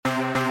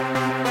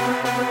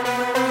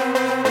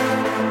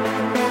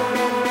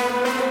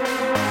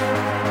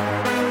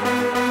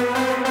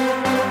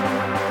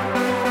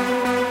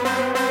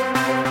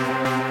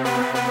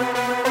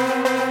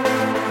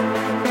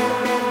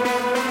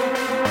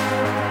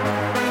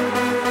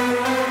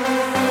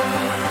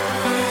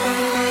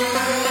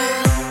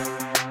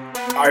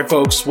right,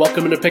 folks,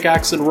 welcome into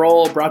Pickaxe and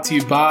Roll, brought to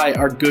you by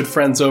our good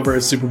friends over at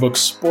Superbook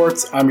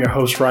Sports. I'm your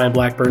host, Ryan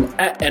Blackburn,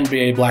 at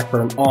NBA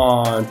Blackburn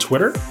on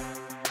Twitter.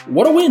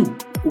 What a win!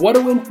 What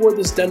a win for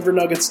this Denver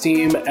Nuggets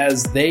team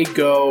as they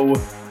go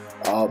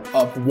up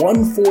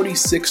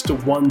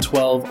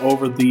 146-112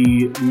 over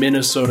the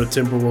Minnesota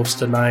Timberwolves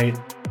tonight.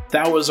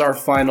 That was our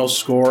final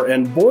score,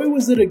 and boy,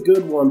 was it a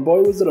good one.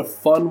 Boy, was it a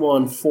fun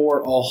one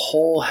for a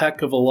whole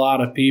heck of a lot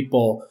of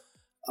people.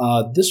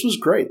 This was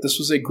great. This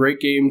was a great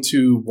game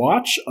to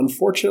watch.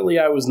 Unfortunately,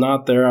 I was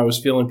not there. I was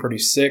feeling pretty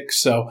sick,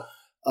 so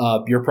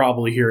you're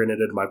probably hearing it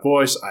in my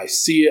voice. I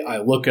see it, I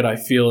look it, I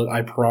feel it.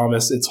 I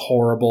promise it's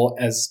horrible,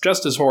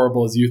 just as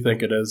horrible as you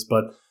think it is,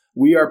 but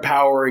we are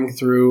powering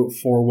through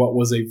for what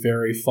was a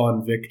very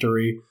fun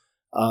victory.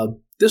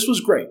 This was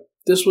great.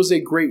 This was a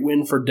great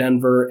win for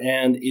Denver,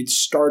 and it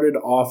started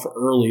off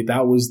early.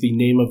 That was the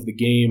name of the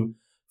game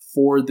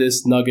for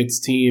this Nuggets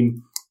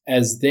team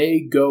as they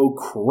go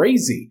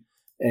crazy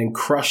and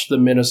crush the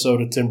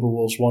Minnesota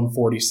Timberwolves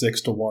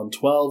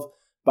 146-112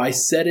 by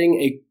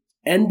setting a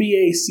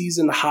NBA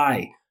season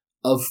high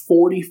of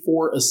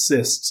 44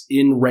 assists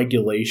in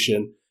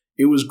regulation.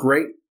 It was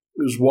great.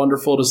 It was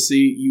wonderful to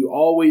see. You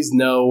always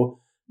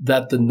know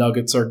that the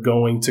Nuggets are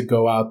going to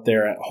go out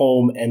there at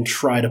home and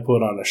try to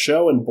put on a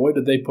show, and boy,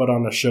 did they put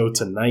on a show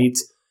tonight.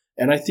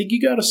 And I think you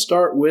got to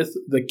start with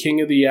the king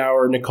of the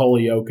hour,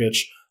 Nikola Jokić,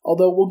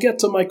 although we'll get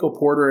to Michael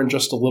Porter in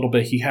just a little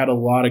bit. He had a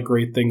lot of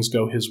great things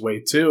go his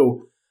way,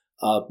 too.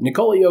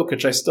 Nikola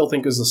Jokić, I still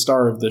think, is the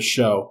star of this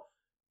show.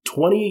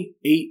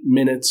 28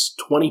 minutes,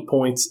 20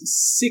 points,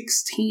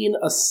 16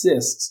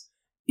 assists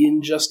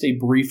in just a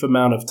brief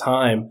amount of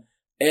time.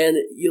 And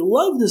you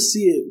love to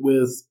see it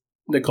with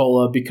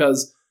Nikola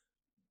because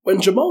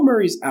when Jamal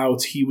Murray's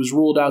out, he was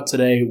ruled out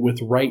today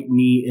with right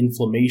knee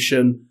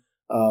inflammation.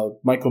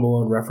 Michael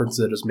Malone referenced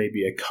it as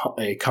maybe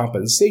a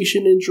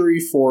compensation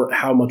injury for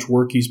how much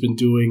work he's been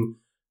doing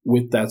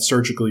with that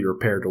surgically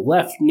repaired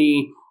left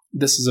knee.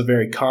 This is a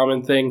very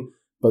common thing,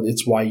 but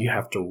it's why you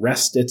have to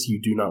rest it.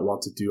 You do not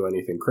want to do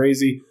anything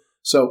crazy.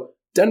 So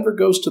Denver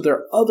goes to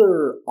their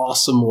other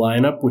awesome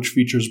lineup, which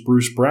features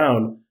Bruce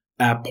Brown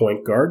at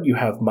point guard. You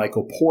have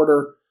Michael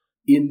Porter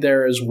in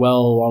there as well,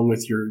 along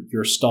with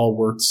your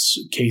stalwarts,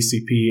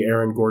 KCP,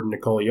 Aaron Gordon,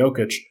 Nikola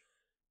Jokić.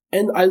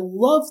 And I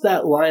love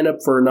that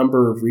lineup for a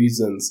number of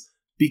reasons,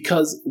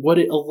 because what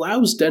it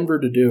allows Denver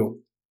to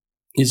do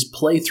is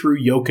play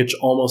through Jokić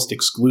almost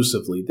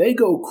exclusively. They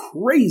go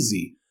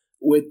crazy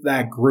with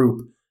that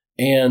group,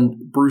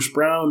 and Bruce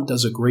Brown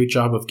does a great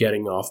job of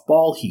getting off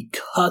ball. He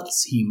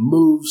cuts, he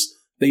moves.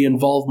 They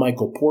involve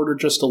Michael Porter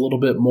just a little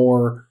bit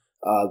more.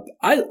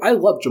 I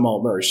love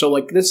Jamal Murray, so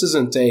this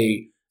isn't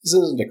a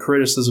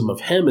criticism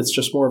of him. It's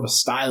just more of a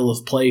style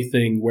of play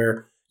thing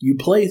where you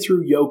play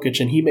through Jokić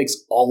and he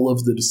makes all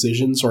of the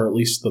decisions, or at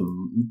least the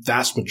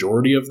vast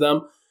majority of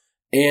them.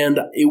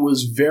 And it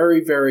was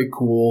very, very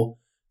cool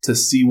to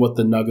see what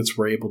the Nuggets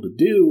were able to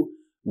do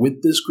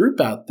with this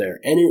group out there.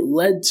 And it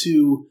led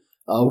to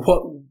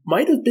what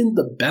might have been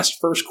the best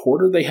first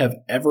quarter they have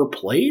ever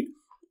played.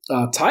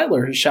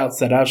 Tyler shouts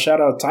that out.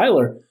 Shout out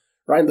Tyler.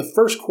 Ryan, the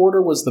first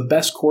quarter was the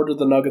best quarter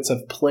the Nuggets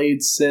have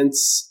played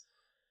since...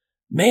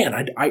 Man,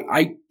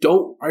 I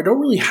don't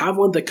really have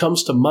one that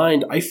comes to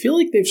mind. I feel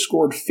like they've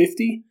scored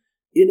 50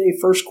 in a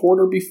first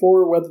quarter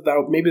before,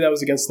 maybe that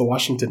was against the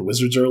Washington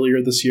Wizards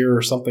earlier this year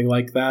or something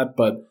like that,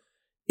 but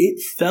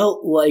it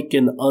felt like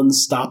an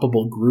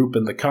unstoppable group,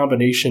 and the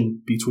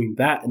combination between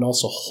that and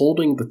also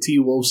holding the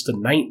T-Wolves to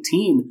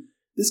 19,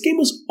 this game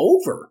was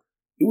over.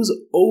 It was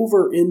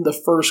over in the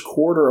first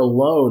quarter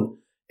alone,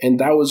 and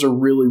that was a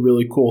really,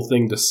 really cool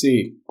thing to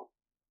see.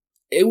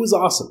 It was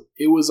awesome.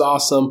 It was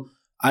awesome.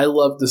 I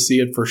love to see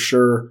it for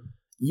sure.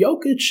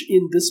 Jokić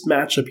in this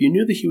matchup, you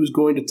knew that he was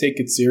going to take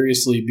it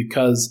seriously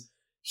because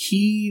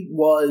he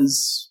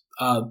was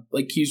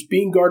he's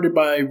being guarded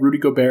by Rudy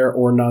Gobert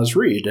or Naz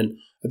Reid. And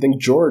I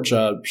think George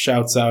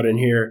shouts out in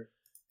here,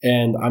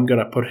 and I'm going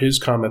to put his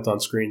comment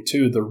on screen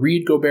too. The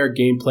Reid-Gobert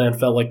game plan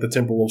felt like the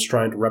Timberwolves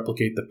trying to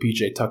replicate the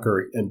PJ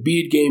Tucker and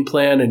Embiid game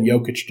plan, and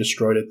Jokić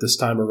destroyed it this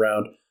time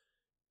around.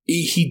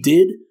 He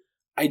did.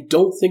 I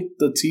don't think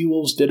the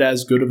T-Wolves did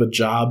as good of a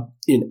job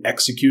in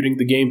executing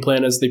the game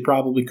plan as they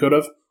probably could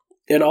have.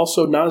 And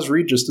also, Naz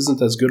Reid just isn't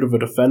as good of a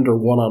defender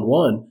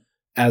one-on-one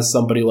as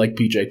somebody like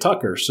PJ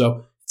Tucker.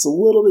 So it's a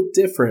little bit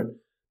different.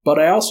 But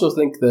I also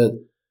think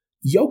that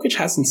Jokić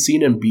hasn't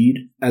seen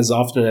Embiid as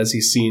often as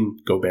he's seen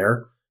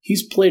Gobert.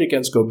 He's played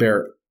against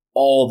Gobert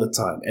all the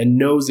time and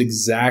knows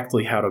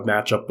exactly how to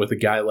match up with a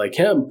guy like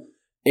him.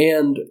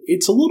 And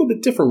it's a little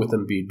bit different with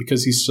Embiid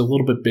because he's a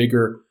little bit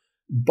bigger.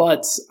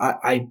 But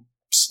I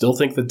still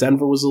think that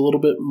Denver was a little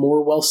bit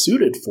more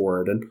well-suited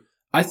for it. And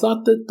I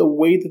thought that the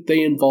way that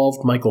they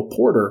involved Michael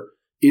Porter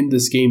in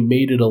this game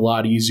made it a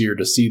lot easier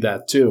to see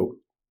that too.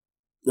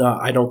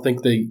 I don't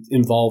think they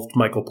involved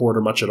Michael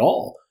Porter much at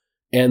all.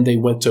 And they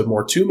went to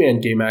more two-man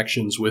game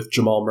actions with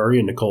Jamal Murray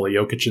and Nikola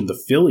Jokić in the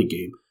Philly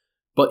game.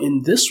 But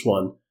in this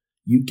one,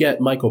 you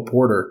get Michael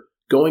Porter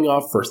going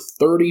off for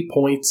 30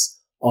 points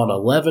on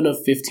 11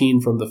 of 15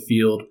 from the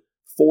field,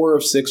 4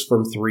 of 6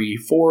 from 3,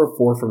 4 of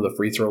 4 from the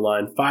free throw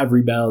line, 5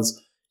 rebounds.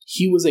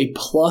 He was a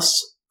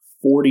plus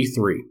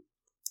 43.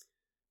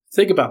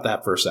 Think about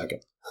that for a second.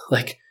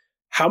 Like,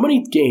 how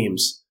many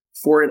games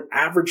for an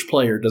average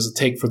player does it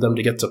take for them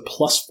to get to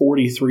plus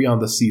 43 on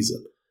the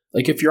season?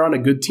 Like, if you're on a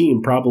good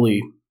team,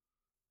 probably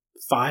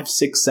 5,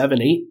 6,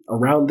 7, 8,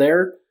 around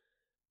there.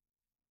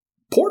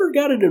 Porter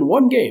got it in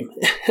one game.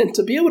 And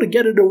to be able to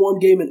get it in one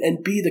game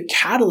and be the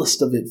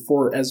catalyst of it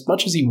for as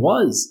much as he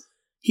was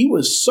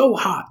so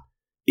hot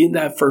in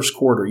that first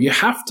quarter. You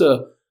have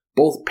to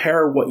both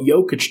pair what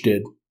Jokić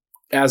did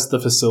as the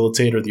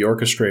facilitator, the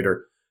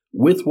orchestrator,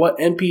 with what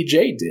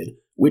MPJ did,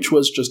 which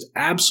was just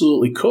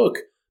absolutely cook.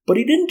 But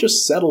he didn't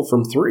just settle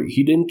from 3.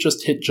 He didn't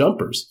just hit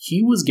jumpers.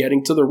 He was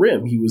getting to the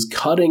rim. He was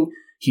cutting.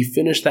 He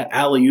finished that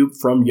alley-oop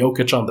from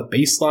Jokić on the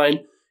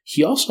baseline.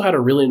 He also had a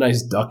really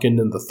nice duck-in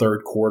the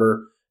third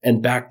quarter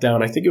and back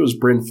down. I think it was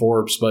Bryn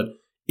Forbes, but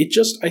it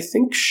just, I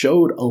think,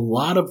 showed a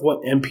lot of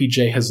what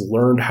MPJ has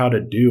learned how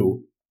to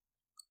do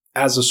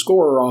as a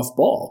scorer off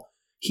ball.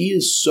 He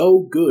is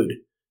so good,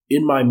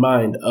 in my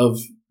mind, of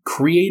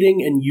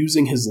creating and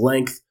using his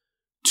length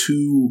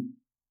to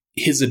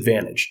his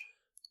advantage.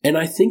 And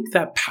I think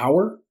that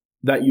power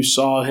that you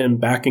saw him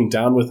backing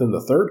down with in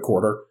the third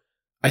quarter,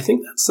 I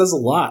think that says a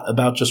lot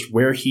about just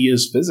where he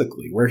is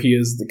physically, where he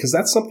is, because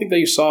that's something that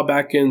you saw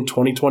back in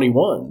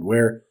 2021,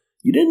 where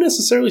you didn't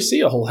necessarily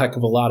see a whole heck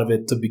of a lot of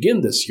it to begin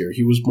this year.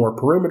 He was more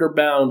perimeter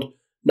bound,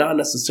 not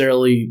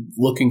necessarily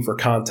looking for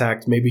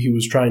contact. Maybe he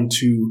was trying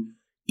to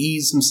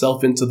ease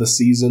himself into the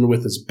season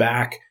with his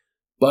back.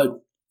 But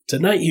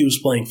tonight he was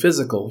playing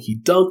physical.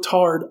 He dunked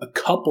hard a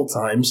couple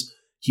times.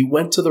 He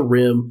went to the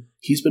rim.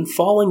 He's been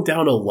falling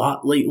down a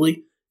lot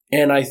lately.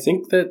 And I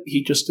think that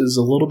he just is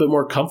a little bit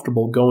more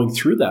comfortable going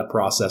through that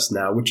process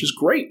now, which is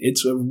great.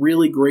 It's a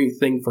really great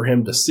thing for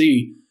him to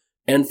see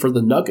and for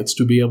the Nuggets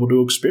to be able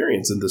to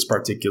experience in this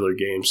particular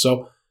game.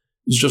 So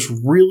it's just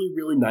really,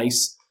 really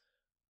nice.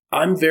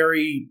 I'm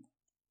very,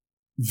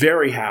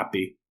 very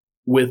happy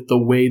with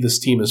the way this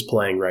team is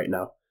playing right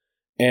now.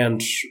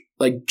 And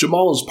like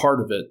Jamal is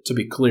part of it, to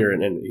be clear,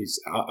 and he's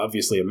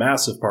obviously a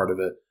massive part of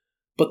it.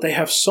 But they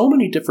have so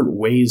many different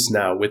ways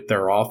now with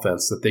their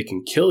offense that they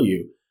can kill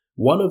you.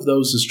 One of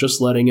those is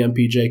just letting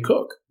MPJ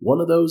cook. One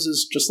of those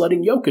is just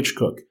letting Jokić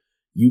cook.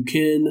 You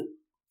can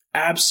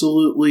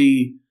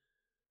absolutely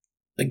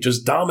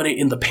just dominate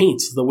in the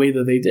paint the way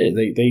that they did.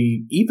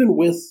 They even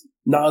with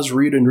Naz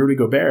Reid and Rudy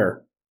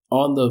Gobert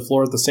on the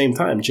floor at the same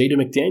time, Jaden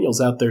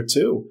McDaniels out there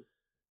too.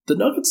 The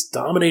Nuggets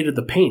dominated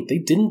the paint. They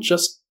didn't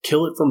just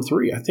kill it from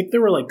 3. I think they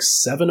were like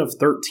 7 of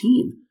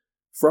 13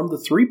 from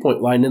the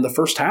 3-point line in the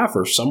first half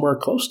or somewhere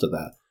close to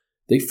that.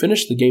 They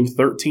finished the game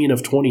 13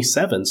 of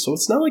 27, so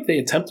it's not like they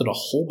attempted a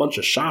whole bunch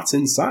of shots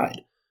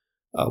inside.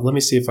 Let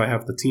me see if I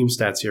have the team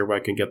stats here where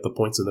I can get the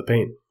points in the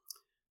paint.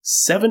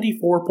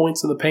 74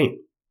 points in the paint.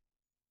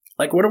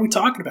 Like, what are we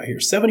talking about here?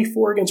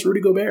 74 against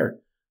Rudy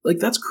Gobert. Like,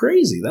 that's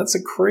crazy. That's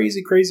a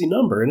crazy, crazy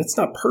number. And it's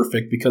not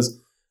perfect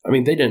because, I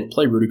mean, they didn't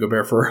play Rudy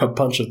Gobert for a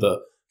bunch of the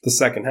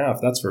second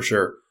half, that's for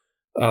sure.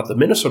 The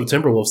Minnesota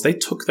Timberwolves, they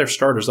took their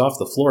starters off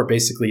the floor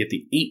basically at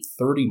the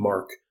 8:30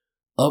 mark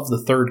of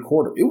the third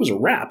quarter. It was a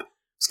wrap.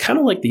 It's kind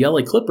of like the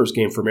LA Clippers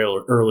game from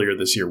earlier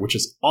this year, which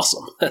is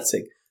awesome. That's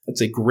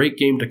a great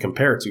game to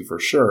compare to for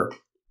sure.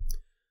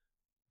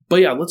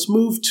 But yeah, let's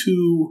move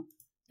to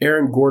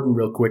Aaron Gordon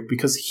real quick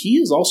because he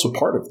is also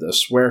part of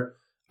this, where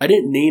I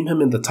didn't name him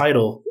in the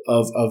title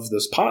of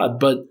this pod,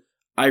 but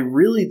I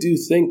really do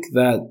think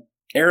that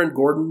Aaron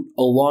Gordon,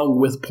 along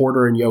with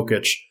Porter and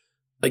Jokić,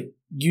 like,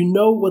 you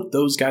know what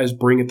those guys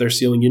bring at their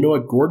ceiling. You know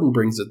what Gordon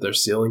brings at their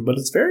ceiling, but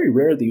it's very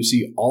rare that you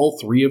see all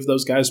 3 of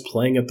those guys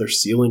playing at their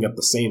ceiling at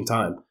the same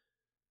time.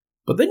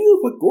 But then you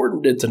have what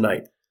Gordon did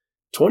tonight.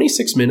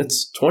 26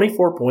 minutes,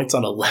 24 points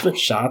on 11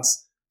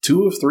 shots,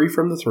 2 of 3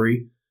 from the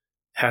 3,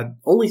 had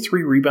only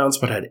 3 rebounds,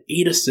 but had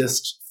 8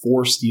 assists,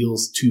 4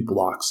 steals, 2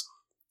 blocks.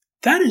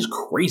 That is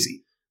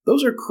crazy.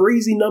 Those are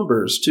crazy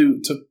numbers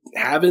to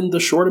have in the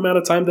short amount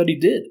of time that he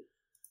did.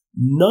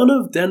 None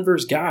of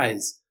Denver's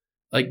guys,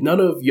 like none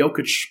of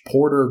Jokić,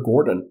 Porter,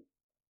 Gordon,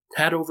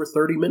 had over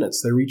 30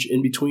 minutes. They reach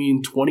in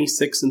between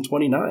 26 and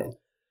 29.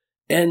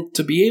 And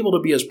to be able to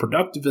be as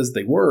productive as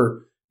they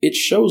were, it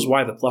shows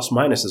why the plus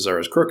minuses are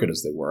as crooked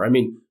as they were. I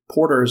mean,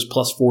 Porter is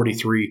plus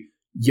 43,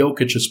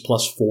 Jokić is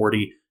plus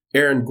 40,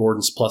 Aaron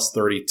Gordon's plus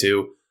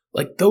 32.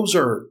 Like, those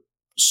are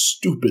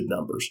stupid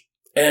numbers.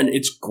 And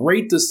it's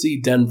great to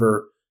see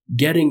Denver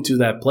getting to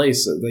that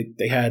place.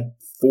 They had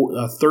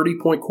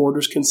 30-point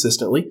quarters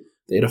consistently.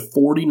 They had a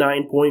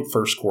 49-point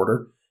first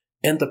quarter.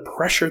 And the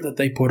pressure that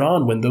they put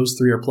on when those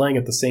 3 are playing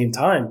at the same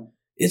time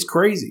is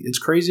crazy. It's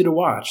crazy to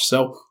watch.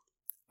 So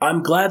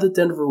I'm glad that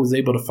Denver was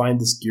able to find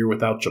this gear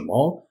without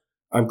Jamal.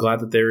 I'm glad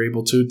that they were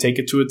able to take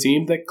it to a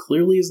team that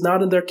clearly is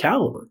not in their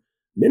caliber.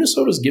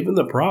 Minnesota's given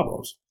them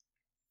problems.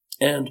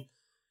 And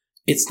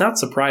it's not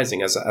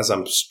surprising, as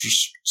I'm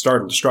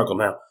starting to struggle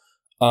now,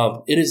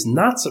 it is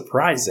not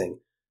surprising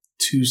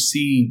to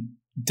see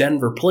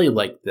Denver play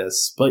like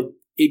this, but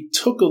it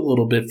took a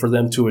little bit for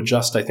them to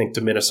adjust, I think,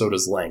 to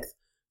Minnesota's length,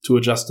 to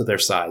adjust to their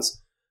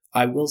size.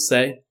 I will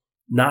say,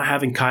 not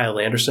having Kyle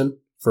Anderson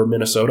for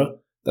Minnesota,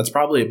 that's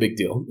probably a big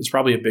deal. It's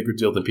probably a bigger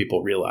deal than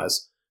people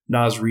realize.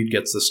 Naz Reid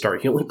gets the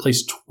start. He only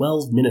plays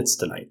 12 minutes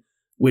tonight,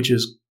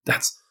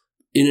 that's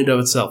in and of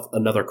itself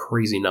another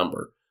crazy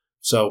number.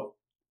 So,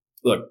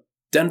 look,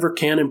 Denver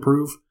can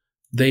improve.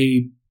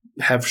 They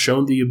have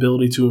shown the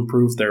ability to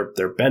improve.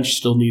 Their bench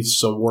still needs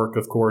some work,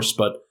 of course,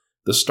 but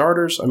the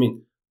starters, I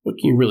mean, what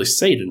can you really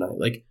say tonight?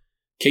 Like,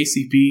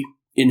 KCP,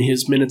 in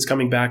his minutes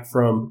coming back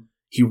from,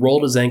 he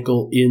rolled his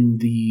ankle in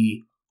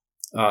the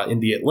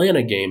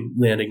Atlanta game,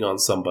 landing on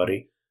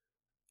somebody,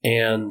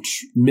 and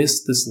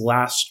missed this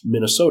last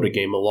Minnesota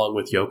game along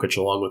with Jokić,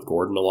 along with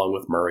Gordon, along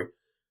with Murray.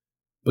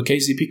 But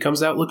KCP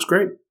comes out, looks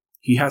great.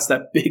 He has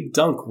that big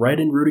dunk right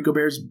in Rudy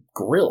Gobert's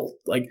grill.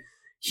 Like,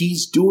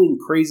 he's doing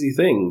crazy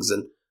things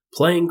and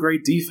playing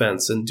great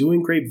defense and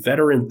doing great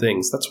veteran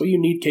things. That's what you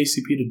need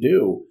KCP to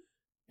do.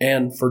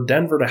 And for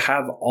Denver to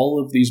have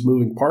all of these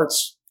moving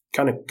parts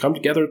kind of come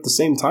together at the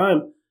same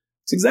time,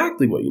 it's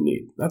exactly what you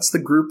need. That's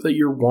the group that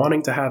you're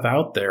wanting to have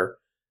out there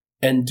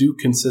and do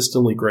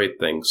consistently great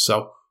things.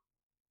 So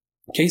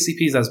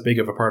KCP is as big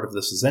of a part of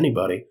this as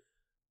anybody.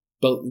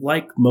 But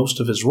like most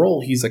of his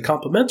role, he's a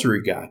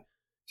complimentary guy.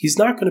 He's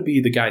not going to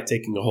be the guy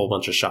taking a whole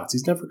bunch of shots.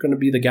 He's never going to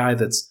be the guy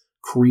that's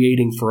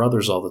creating for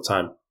others all the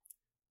time.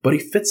 But he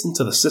fits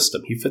into the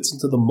system. He fits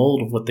into the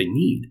mold of what they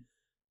need.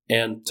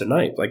 And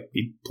tonight, like,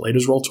 he played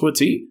his role to a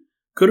T.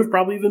 Could have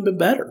probably even been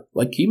better.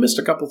 Like, he missed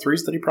a couple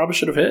threes that he probably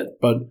should have hit.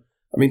 But,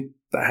 I mean,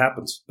 that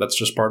happens. That's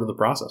just part of the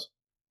process.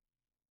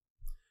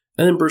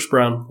 And then Bruce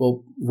Brown,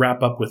 we'll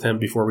wrap up with him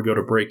before we go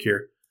to break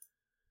here.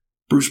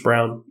 Bruce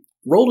Brown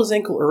rolled his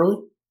ankle early.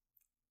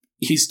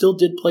 He still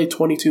did play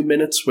 22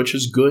 minutes, which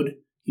is good.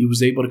 He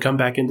was able to come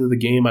back into the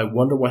game. I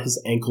wonder what his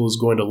ankle is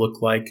going to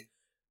look like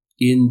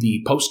in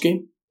the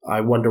postgame. I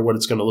wonder what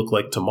it's going to look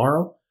like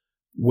tomorrow,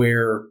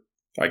 where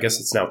I guess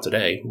it's now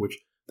today, which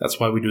that's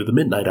why we do the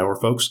midnight hour,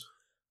 folks.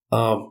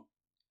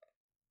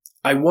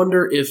 I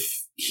wonder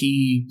if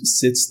he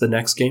sits the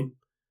next game,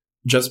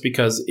 just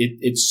because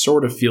it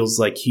sort of feels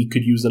like he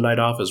could use a night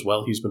off as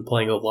well. He's been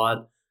playing a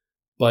lot.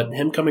 But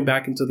him coming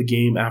back into the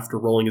game after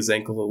rolling his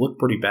ankle, it looked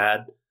pretty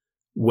bad.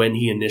 When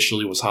he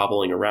initially was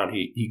hobbling around,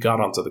 he got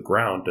onto the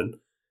ground and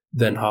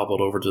then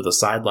hobbled over to the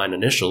sideline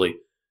initially.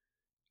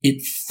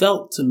 It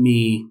felt to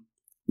me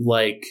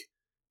like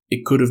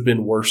it could have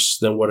been worse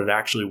than what it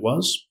actually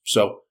was.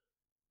 So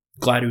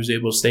glad he was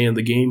able to stay in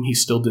the game. He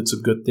still did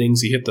some good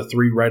things. He hit the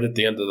three right at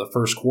the end of the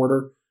first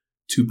quarter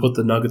to put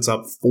the Nuggets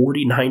up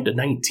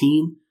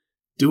 49-19,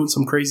 doing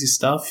some crazy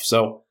stuff.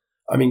 So,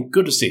 I mean,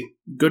 good to see.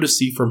 Good to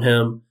see from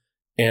him.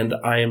 And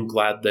I am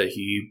glad that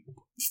he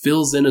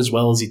fills in as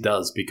well as he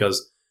does,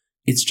 because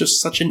it's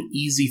just such an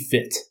easy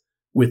fit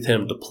with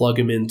him to plug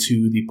him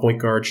into the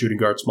point guard, shooting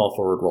guard, small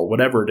forward role,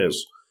 whatever it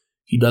is.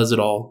 He does it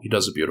all. He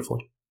does it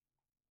beautifully.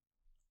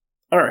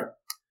 All right.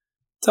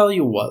 Tell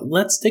you what,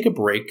 let's take a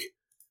break.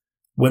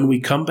 When we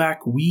come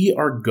back, we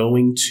are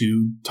going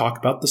to talk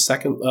about the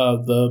second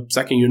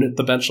unit,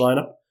 the bench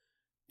lineup,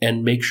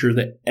 and make sure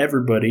that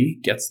everybody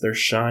gets their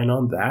shine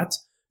on that.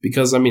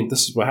 Because, I mean,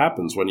 this is what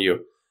happens when you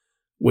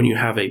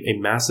have a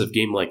massive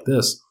game like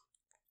this.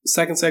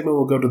 Second segment,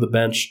 we'll go to the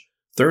bench.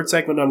 Third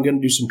segment, I'm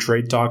going to do some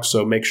trade talk,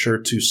 so make sure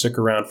to stick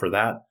around for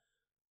that.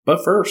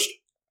 But first,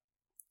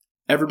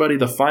 everybody,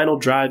 the final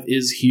drive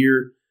is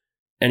here,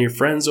 and your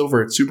friends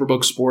over at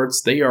Superbook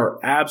Sports, they are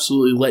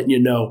absolutely letting you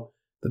know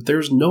that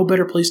there's no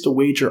better place to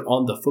wager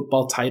on the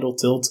football title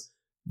tilt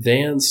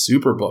than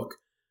Superbook.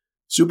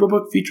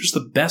 Superbook features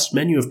the best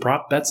menu of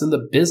prop bets in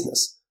the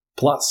business.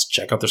 Plus,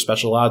 check out their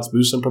special odds,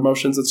 boosts, and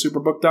promotions at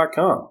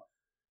superbook.com.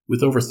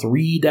 With over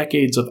 3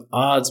 decades of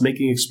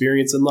odds-making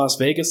experience in Las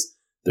Vegas,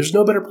 there's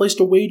no better place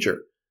to wager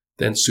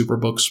than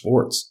Superbook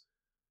Sports.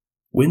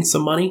 Win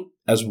some money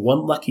as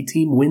one lucky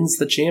team wins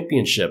the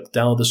championship.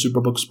 Download the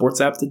Superbook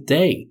Sports app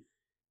today.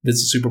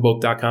 Visit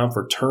superbook.com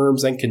for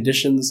terms and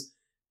conditions.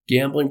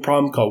 Gambling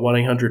problem? Call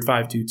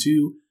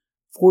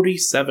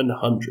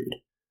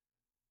 1-800-522-4700.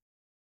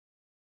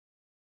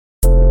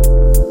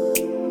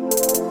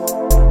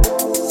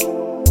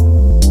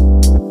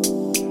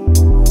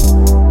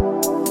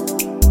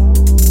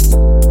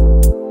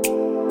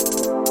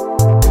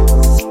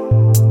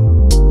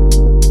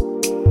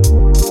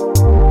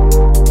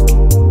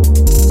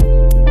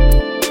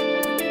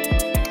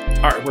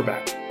 We're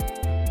back.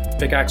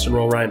 Pickaxe and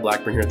Roll, Ryan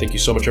Blackburn here. Thank you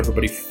so much,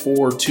 everybody,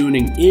 for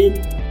tuning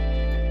in.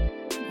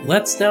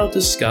 Let's now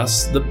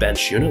discuss the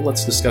bench unit.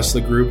 Let's discuss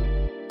the group.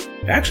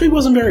 It actually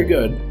wasn't very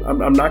good.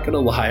 I'm not going to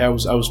lie. I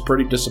was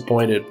pretty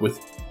disappointed with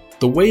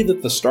the way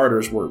that the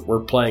starters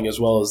were playing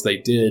as well as they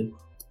did.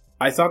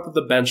 I thought that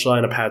the bench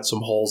lineup had some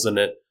holes in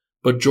it,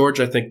 but George,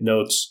 I think,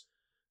 notes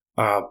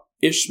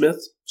Ish Smith,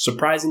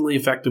 surprisingly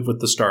effective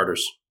with the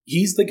starters.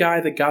 He's the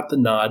guy that got the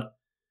nod.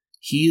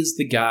 He is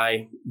the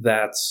guy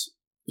that's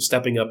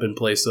stepping up in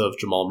place of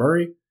Jamal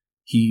Murray.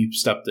 He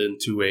stepped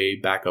into a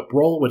backup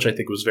role, which I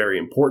think was very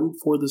important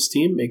for this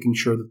team, making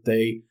sure that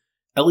they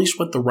at least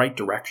went the right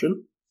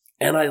direction.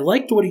 And I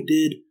liked what he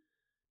did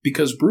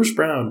because Bruce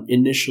Brown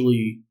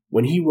initially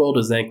When he rolled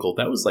his ankle,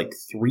 that was like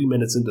 3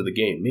 minutes into the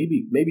game,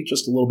 maybe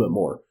just a little bit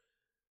more.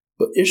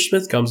 But Ish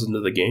Smith comes into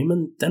the game,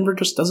 and Denver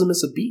just doesn't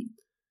miss a beat.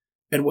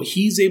 And what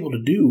he's able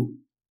to do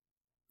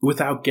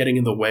without getting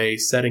in the way,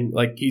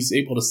 he's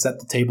able to set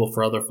the table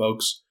for other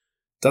folks,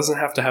 doesn't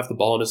have to have the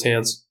ball in his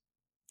hands,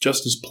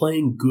 just is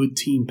playing good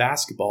team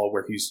basketball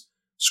where he's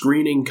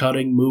screening,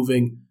 cutting,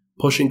 moving,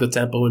 pushing the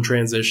tempo in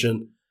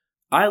transition.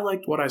 I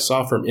liked what I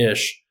saw from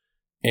Ish,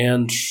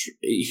 and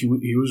he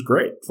was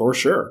great, for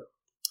sure.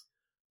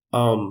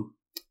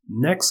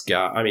 Next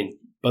guy,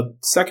 but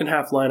second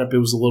half lineup, it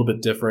was a little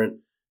bit different.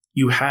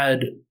 You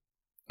had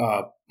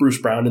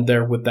Bruce Brown in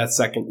there with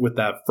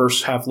that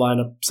first half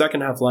lineup.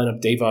 Second half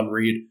lineup, Davon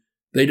Reed.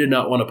 They did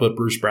not want to put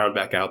Bruce Brown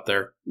back out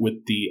there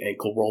with the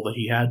ankle roll that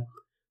he had.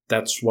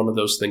 That's one of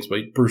those things,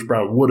 but Bruce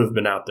Brown would have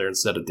been out there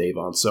instead of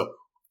Davon, so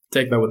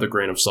take that with a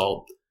grain of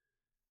salt.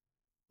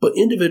 But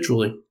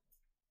individually,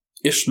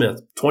 Ish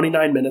Smith,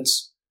 29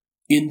 minutes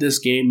in this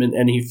game,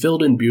 and he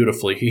filled in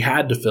beautifully. He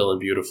had to fill in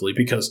beautifully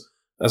because,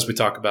 as we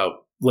talk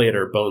about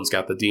later, Bones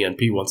got the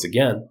DNP once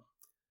again.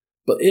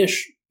 But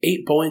Ish,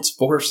 8 points,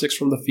 4 of 6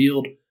 from the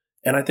field,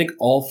 and I think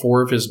all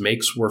 4 of his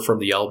makes were from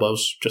the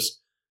elbows.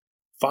 Just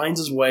finds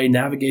his way,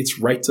 navigates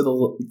right to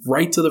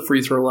the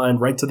free throw line,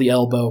 right to the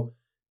elbow,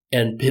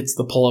 and hits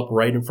the pull-up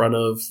right in front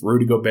of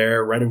Rudy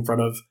Gobert, right in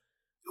front of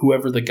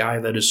whoever the guy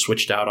that is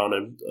switched out on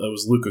him. It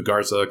was Luka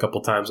Garza a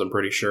couple times, I'm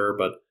pretty sure,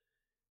 but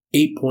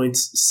 8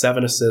 points,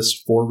 7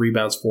 assists, 4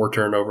 rebounds, 4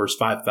 turnovers,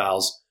 5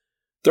 fouls.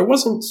 There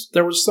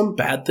was some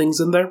bad things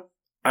in there.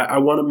 I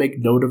want to make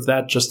note of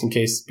that just in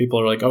case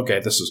people are like, okay,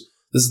 this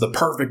is the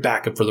perfect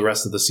backup for the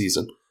rest of the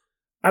season.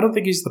 I don't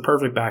think he's the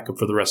perfect backup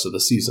for the rest of the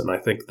season. I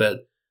think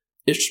that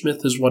Ish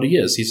Smith is what he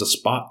is. He's a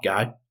spot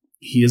guy.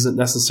 He isn't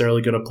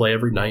necessarily going to play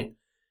every night.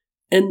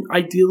 And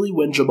ideally,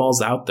 when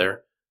Jamal's out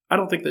there, I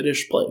don't think that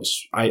Ish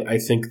plays. I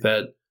think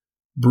that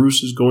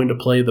Bruce is going to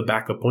play the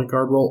backup point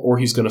guard role, or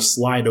he's going to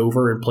slide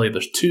over and play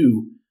the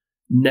 2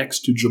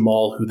 next to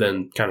Jamal, who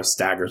then kind of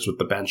staggers with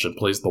the bench and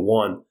plays the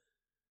 1.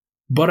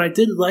 But I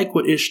did like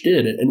what Ish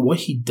did, and what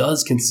he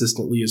does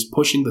consistently is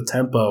pushing the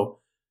tempo,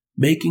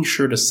 making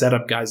sure to set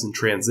up guys in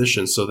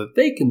transition so that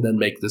they can then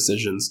make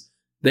decisions,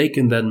 they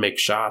can then make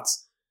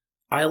shots.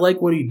 I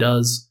like what he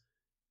does.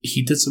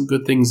 He did some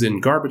good things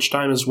in garbage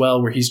time as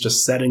well, where he's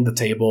just setting the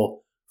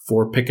table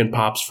for pick and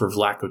pops for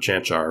Vlatko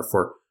Čančar,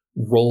 for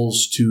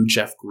rolls to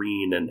Jeff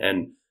Green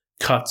and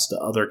cuts to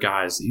other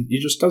guys. He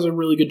just does a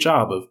really good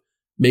job of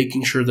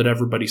making sure that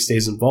everybody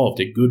stays involved.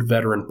 A good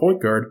veteran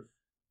point guard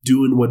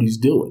doing what he's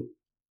doing.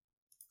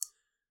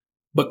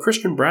 But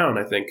Christian Braun,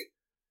 I think,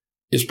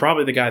 is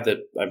probably the guy that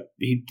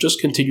he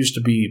just continues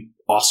to be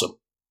awesome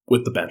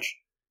with the bench.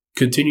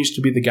 Continues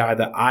to be the guy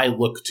that I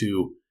look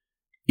to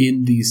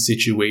in these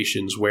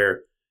situations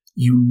where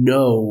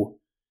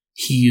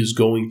he is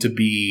going to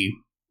be,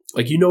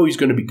 he's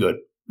going to be good.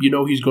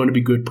 He's going to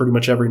be good pretty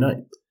much every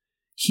night.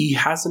 He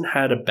hasn't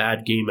had a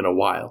bad game in a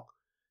while.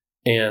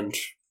 And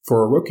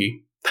for a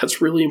rookie,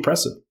 that's really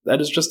impressive. That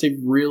is just a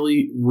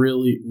really,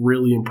 really,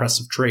 really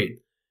impressive trait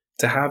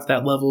to have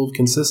that level of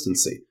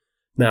consistency.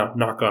 Now,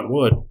 knock on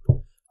wood,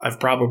 I've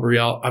probably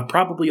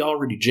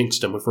already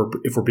jinxed him if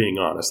we're being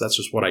honest. That's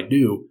just what I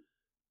do.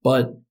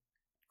 But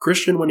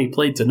Christian, when he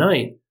played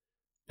tonight,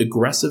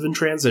 aggressive in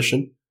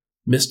transition,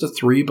 missed a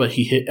 3, but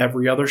he hit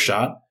every other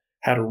shot,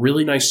 had a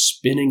really nice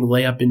spinning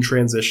layup in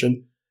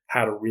transition,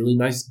 had a really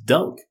nice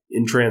dunk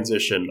in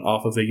transition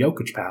off of a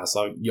Jokić pass,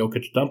 a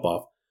Jokić dump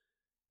off.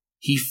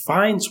 He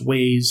finds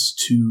ways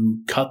to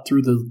cut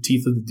through the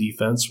teeth of the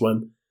defense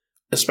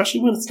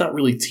especially when it's not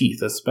really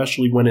teeth,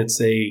 especially when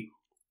it's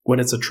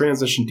a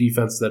transition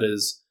defense that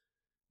is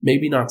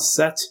maybe not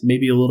set,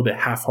 maybe a little bit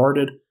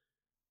half-hearted.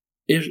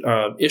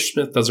 Ish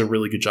Smith does a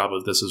really good job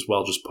of this as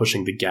well, just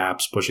pushing the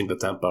gaps, pushing the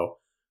tempo.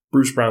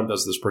 Bruce Brown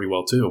does this pretty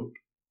well too.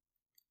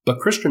 But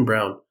Christian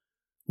Braun,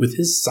 with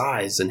his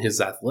size and his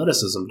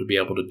athleticism to be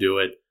able to do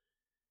it,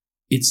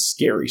 it's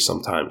scary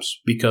sometimes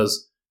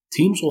because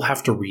teams will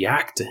have to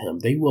react to him.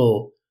 They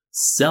will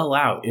sell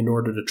out in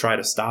order to try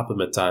to stop him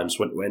at times.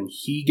 When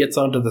he gets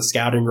onto the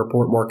scouting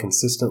report more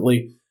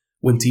consistently,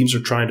 when teams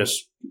are trying to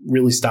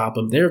really stop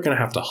him, they're going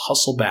to have to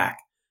hustle back.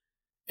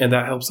 And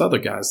that helps other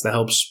guys. That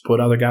helps put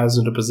other guys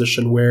into a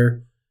position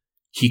where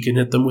he can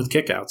hit them with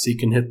kickouts. He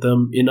can hit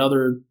them in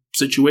other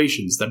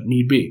situations that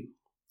need be.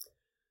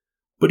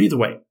 But either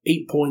way,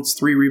 8 points,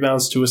 3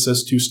 rebounds, 2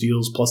 assists, 2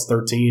 steals, plus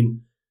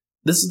 13.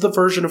 This is the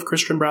version of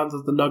Christian Braun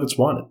that the Nuggets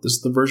wanted. This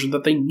is the version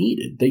that they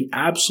needed. They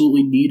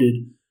absolutely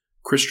needed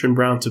Christian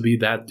Braun to be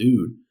that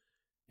dude.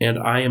 And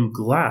I am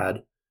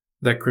glad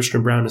that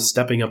Christian Braun is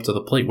stepping up to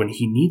the plate when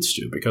he needs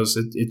to, because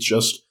it's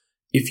just,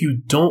 if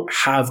you don't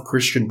have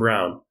Christian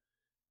Braun,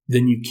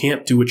 then you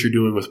can't do what you're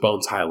doing with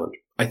Bones Hyland.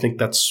 I think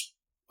that's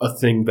a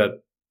thing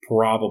that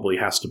probably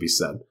has to be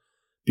said.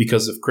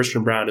 Because if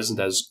Christian Braun isn't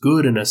as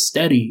good and as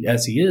steady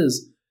as he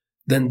is,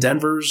 then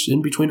Denver's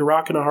in between a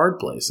rock and a hard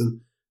place.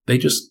 And they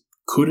just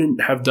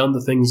couldn't have done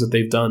the things that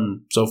they've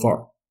done so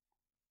far.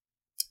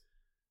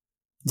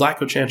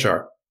 Vlatko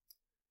Čančar.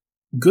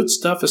 Good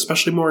stuff,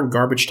 especially more in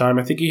garbage time.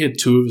 I think he hit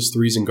 2 of his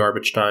threes in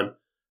garbage time.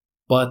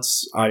 But,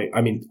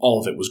 I mean,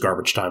 all of it was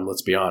garbage time,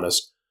 let's be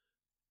honest.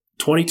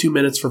 22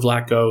 minutes for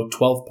Vlatko,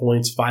 12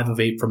 points, 5 of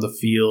 8 from the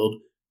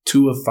field,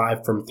 2 of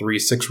 5 from 3,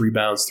 6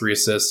 rebounds, 3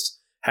 assists.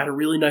 Had a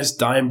really nice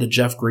dime to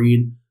Jeff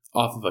Green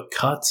off of a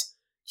cut.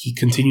 He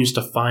continues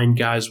to find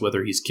guys,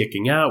 whether he's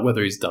kicking out,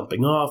 whether he's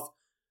dumping off.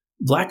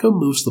 Vlatko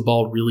moves the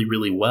ball really,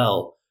 really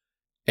well.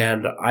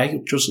 And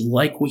I just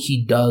like what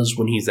he does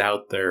when he's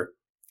out there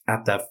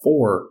at that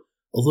 4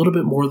 a little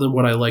bit more than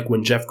what I like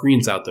when Jeff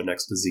Green's out there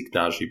next to Zeke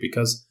Naji,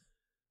 because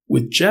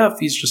with Jeff,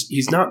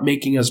 he's not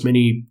making as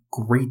many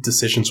great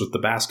decisions with the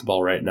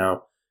basketball right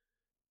now.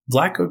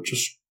 Vlatko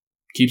just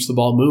keeps the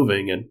ball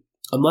moving, and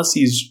unless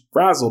he's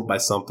frazzled by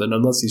something,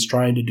 unless he's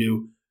trying to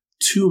do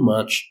too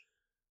much,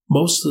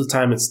 most of the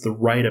time it's the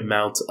right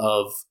amount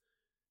of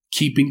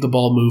keeping the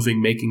ball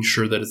moving, making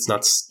sure that it's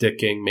not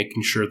sticking,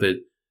 making sure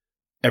that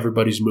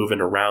everybody's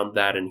moving around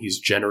that and he's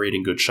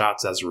generating good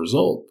shots as a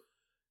result.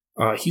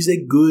 He's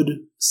a good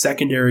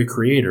secondary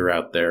creator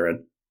out there,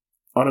 and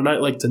on a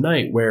night like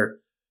tonight where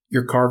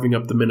you're carving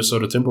up the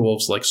Minnesota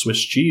Timberwolves like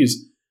Swiss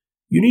cheese,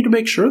 you need to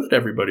make sure that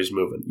everybody's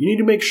moving. You need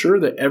to make sure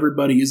that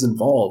everybody is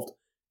involved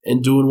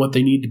and doing what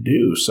they need to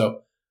do.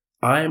 So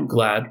I am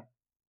glad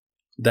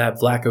that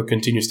Vlatko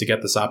continues to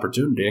get this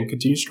opportunity and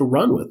continues to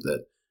run with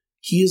it.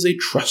 He is a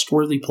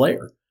trustworthy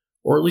player,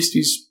 or at least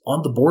he's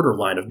on the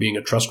borderline of being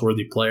a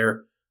trustworthy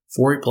player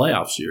for a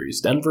playoff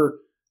series. Denver,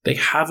 they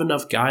have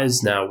enough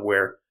guys now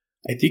where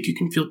I think you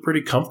can feel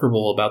pretty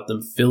comfortable about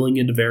them filling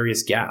into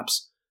various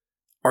gaps.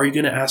 Are you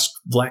going to ask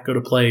Vlatko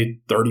to play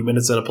 30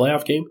 minutes in a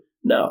playoff game?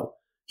 No.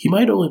 He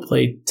might only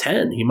play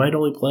 10. He might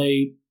only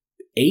play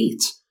 8.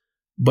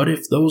 But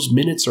if those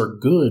minutes are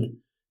good,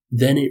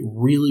 then it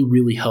really,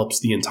 really helps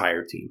the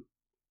entire team.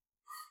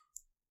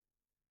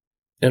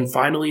 And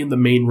finally, in the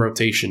main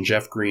rotation,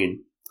 Jeff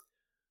Green.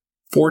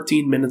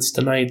 14 minutes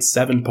tonight,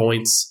 7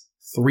 points,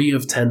 3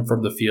 of 10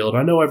 from the field.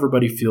 I know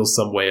everybody feels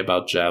some way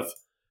about Jeff.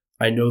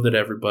 I know that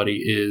everybody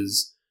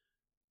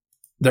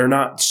they're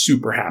not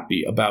super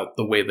happy about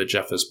the way that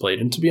Jeff has played.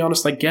 And to be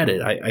honest, I get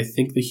it. I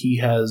think that he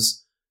has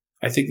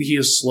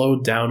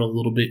slowed down a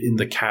little bit in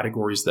the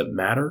categories that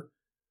matter.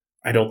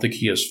 I don't think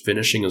he is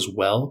finishing as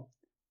well,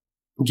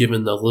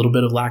 given the little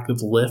bit of lack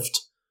of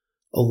lift,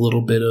 a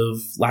little bit of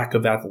lack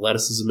of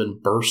athleticism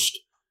and burst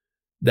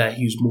that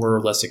he's more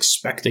or less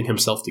expecting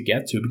himself to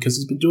get to because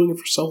he's been doing it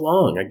for so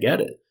long. I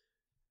get it.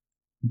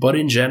 But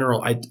in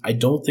general, I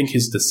don't think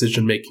his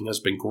decision-making has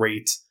been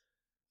great.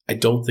 I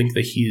don't think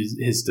that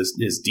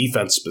his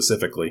defense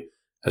specifically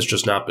has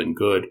just not been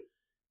good.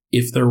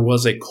 If there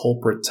was a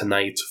culprit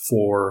tonight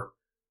for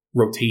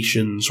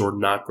rotations or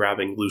not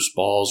grabbing loose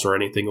balls or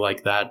anything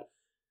like that,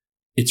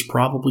 it's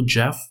probably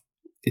Jeff.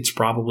 It's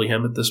probably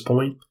him at this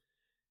point.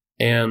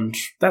 And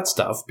that's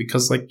tough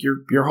because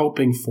you're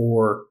hoping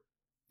for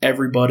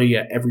everybody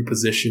at every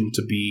position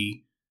to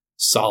be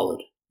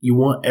solid. You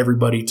want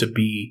everybody to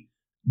be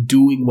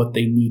doing what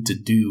they need to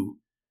do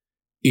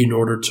in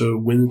order to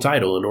win the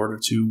title, in order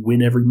to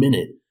win every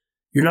minute.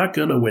 You're not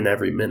going to win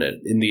every minute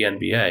in the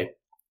NBA,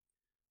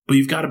 but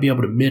you've got to be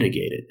able to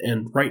mitigate it.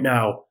 And right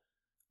now,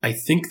 I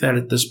think that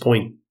at this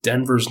point,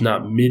 Denver's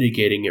not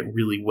mitigating it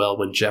really well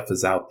when Jeff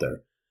is out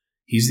there.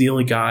 He's the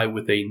only guy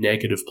with a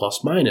negative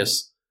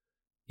plus-minus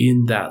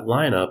in that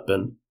lineup,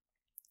 and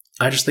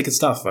I just think it's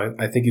tough.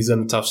 I think he's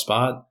in a tough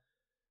spot.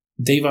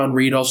 Davon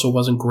Reed also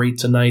wasn't great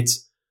tonight,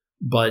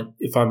 but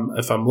if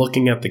I'm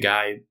looking at the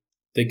guy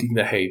thinking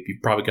that, hey, you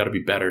probably got to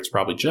be better, it's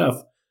probably Jeff.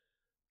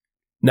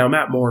 Now,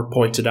 Matt Moore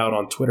pointed out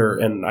on Twitter,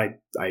 and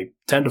I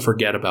tend to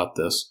forget about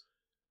this,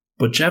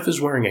 but Jeff is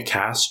wearing a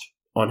cast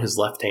on his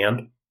left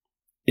hand.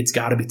 It's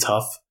got to be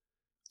tough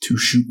to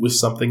shoot with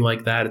something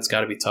like that. It's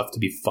got to be tough to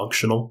be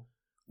functional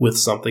with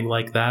something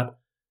like that.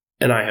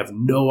 And I have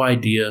no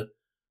idea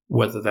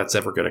whether that's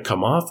ever going to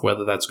come off,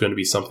 whether that's going to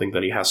be something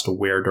that he has to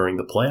wear during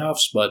the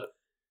playoffs. But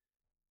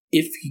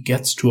if he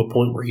gets to a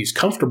point where he's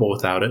comfortable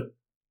without it,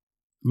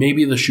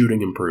 maybe the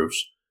shooting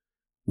improves.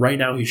 Right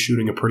now, he's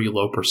shooting a pretty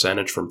low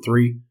percentage from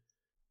 3.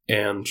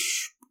 And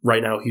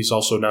right now, he's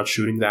also not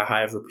shooting that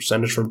high of a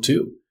percentage from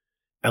 2.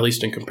 At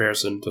least in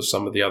comparison to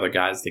some of the other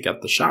guys that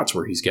get the shots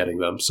where he's getting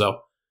them.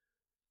 So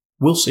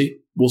we'll see.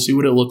 We'll see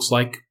what it looks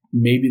like.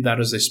 Maybe that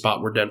is a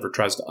spot where Denver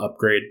tries to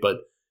upgrade. But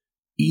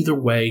either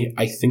way,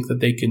 I think that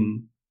they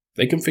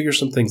can figure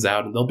some things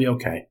out and they'll be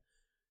okay.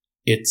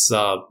 It's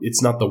not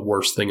the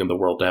worst thing in the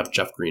world to have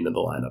Jeff Green in the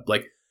lineup.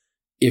 Like,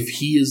 if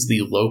he is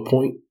the low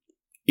point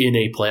in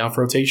a playoff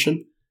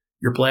rotation,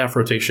 your playoff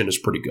rotation is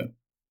pretty good.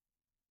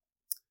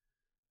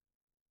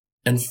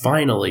 And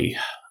finally,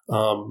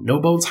 No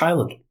Bones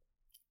Highland.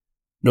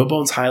 No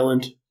Bones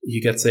Highland, he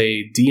gets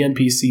a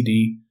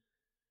DNP-CD.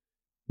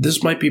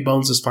 This might be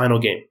Bones' final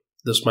game.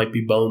 This might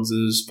be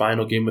Bones'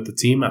 final game with the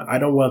team. I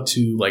don't want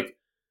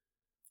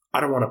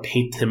to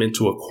paint him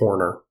into a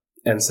corner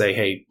and say,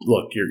 hey,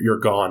 look, you're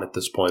gone at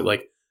this point.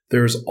 Like,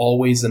 there's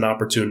always an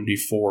opportunity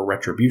for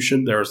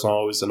retribution. There's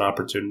always an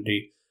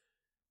opportunity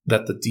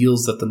that the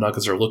deals that the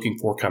Nuggets are looking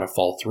for kind of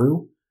fall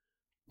through.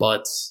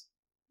 But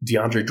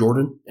DeAndre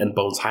Jordan and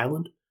Bones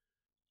Highland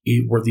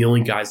were the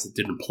only guys that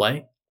didn't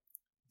play.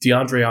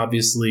 DeAndre,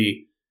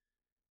 obviously,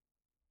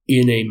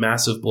 in a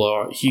massive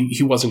blowout,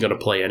 he wasn't going to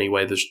play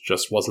anyway. This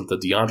just wasn't the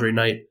DeAndre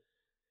night.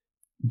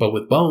 But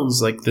with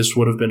Bones, like, this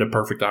would have been a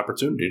perfect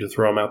opportunity to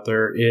throw him out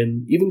there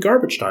in even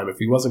garbage time if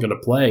he wasn't going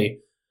to play.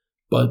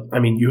 But, I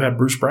mean, you had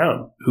Bruce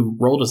Brown, who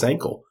rolled his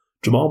ankle.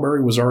 Jamal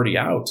Murray was already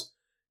out.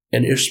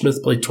 And Ish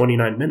Smith played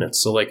 29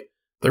 minutes. So, like,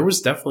 there was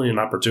definitely an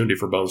opportunity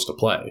for Bones to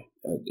play,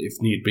 if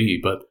need be.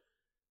 But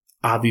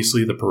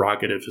obviously the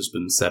prerogative has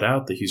been set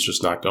out that he's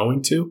just not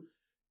going to.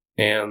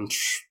 And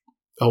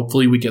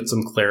hopefully we get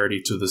some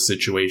clarity to the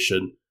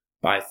situation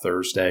by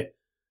Thursday.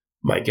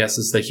 My guess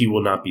is that he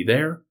will not be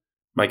there.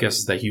 My guess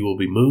is that he will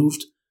be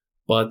moved.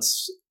 But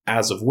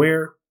as of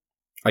where,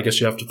 I guess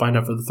you have to find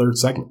out for the third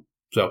segment.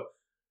 So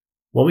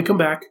when we come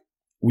back,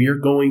 we are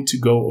going to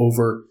go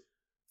over,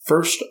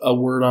 first, a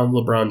word on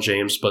LeBron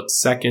James, but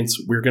second,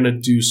 we're going to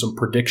do some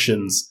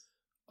predictions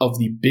of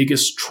the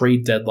biggest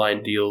trade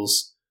deadline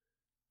deals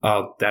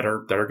that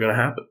are going to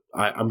happen.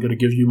 I'm going to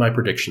give you my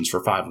predictions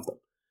for 5 of them.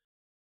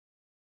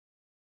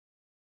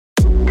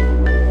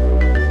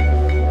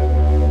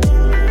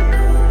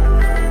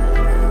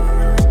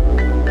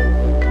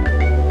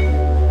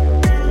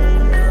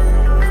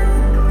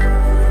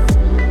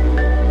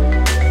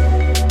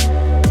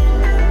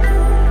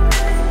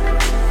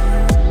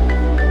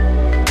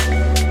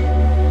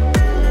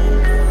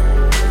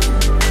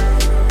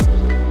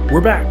 We're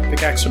back.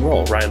 Pickaxe and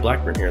Roll. Ryan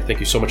Blackburn here. Thank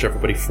you so much,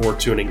 everybody, for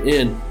tuning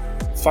in.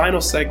 Final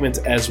segment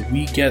as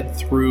we get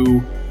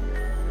through,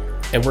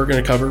 and we're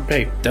going to cover,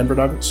 Denver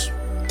Nuggets,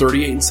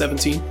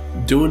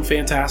 38-17, doing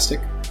fantastic,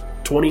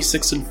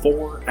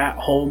 26-4 at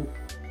home.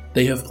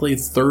 They have played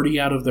 30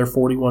 out of their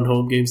 41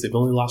 home games. They've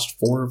only lost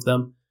 4 of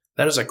them.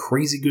 That is a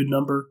crazy good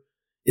number.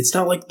 It's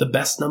not like the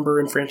best number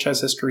in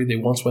franchise history. They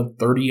once went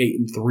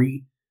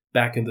 38-3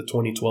 back in the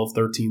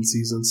 2012-13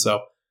 season,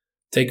 so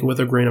take it with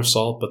a grain of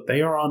salt, but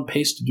they are on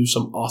pace to do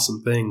some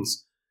awesome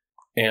things.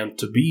 And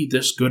to be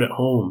this good at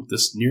home,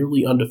 this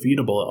nearly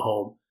undefeatable at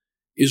home,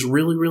 is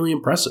really, really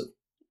impressive.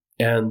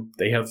 And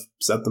they have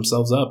set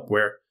themselves up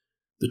where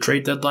the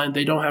trade deadline,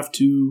 they don't have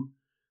to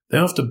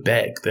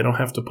beg. They don't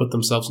have to put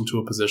themselves into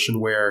a position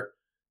where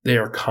they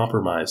are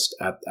compromised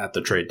at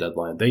the trade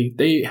deadline.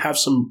 They have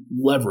some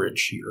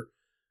leverage here.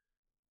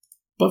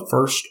 But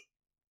first,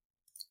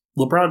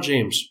 LeBron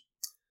James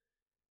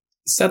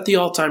set the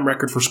all-time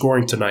record for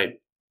scoring tonight.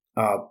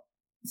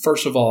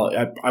 First of all,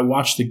 I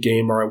watched the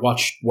game, or I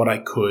watched what I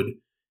could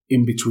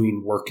in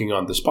between working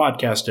on this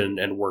podcast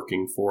and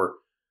working for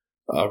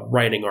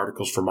writing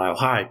articles for Mile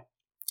High.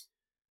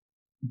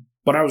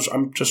 But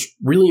I'm just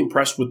really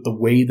impressed with the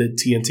way that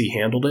TNT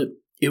handled it.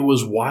 It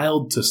was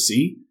wild to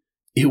see.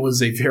 It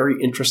was a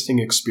very interesting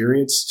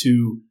experience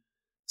to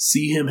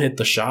see him hit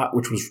the shot,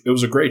 it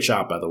was a great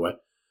shot, by the way.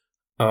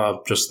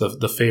 Just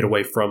the fade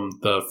away from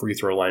the free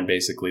throw line,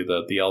 basically,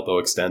 the elbow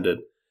extended.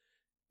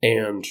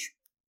 And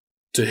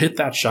to hit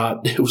that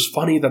shot, it was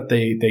funny that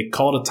they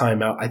called a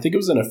timeout. I think it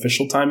was an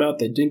official timeout.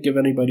 They didn't give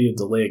anybody a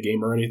delay a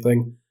game or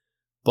anything,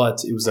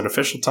 but it was an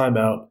official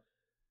timeout.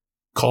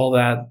 Call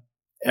that.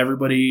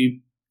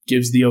 Everybody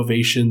gives the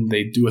ovation.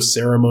 They do a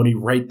ceremony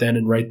right then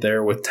and right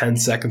there with 10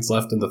 seconds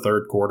left in the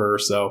third quarter or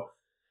so.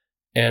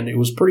 And it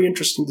was pretty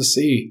interesting to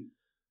see.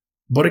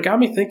 But it got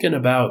me thinking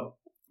about,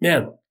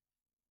 man,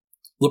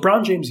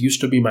 LeBron James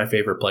used to be my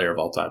favorite player of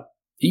all time.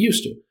 He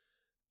used to.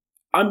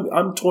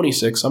 I'm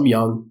 26. I'm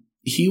young.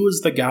 He was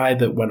the guy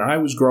that when I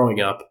was growing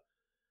up,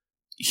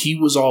 he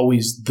was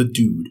always the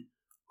dude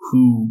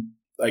who,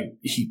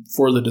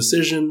 for the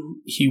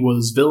decision, he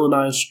was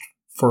villainized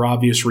for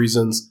obvious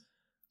reasons.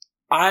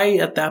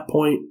 At that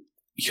point,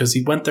 because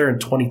he went there in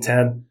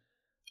 2010,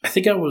 I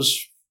think I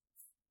was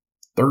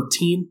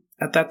 13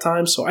 at that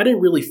time, so I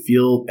didn't really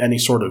feel any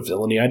sort of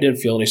villainy. I didn't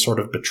feel any sort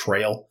of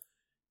betrayal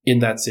in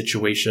that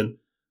situation,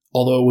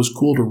 although it was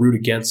cool to root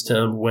against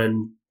him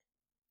when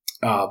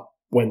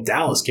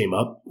Dallas came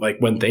up,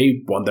 when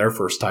they won their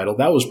first title.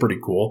 That was pretty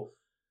cool.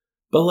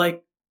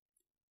 But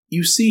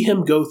you see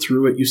him go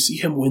through it. You see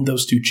him win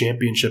those 2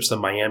 championships in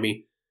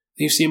Miami.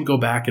 Then you see him go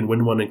back and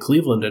win one in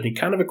Cleveland, and he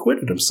kind of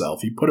acquitted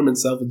himself. He put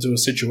himself into a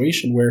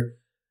situation where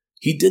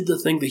he did the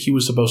thing that he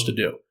was supposed to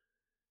do.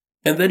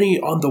 And then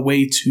on the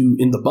way to,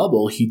 in the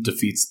bubble, he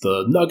defeats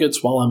the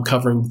Nuggets while I'm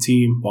covering the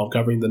team, while I'm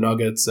covering the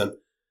Nuggets, and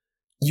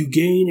you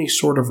gain a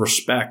sort of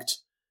respect.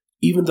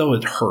 Even though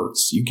it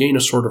hurts, you gain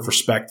a sort of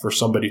respect for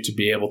somebody to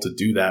be able to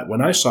do that.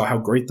 When I saw how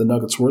great the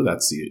Nuggets were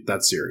that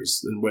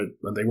series, and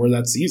when they were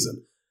that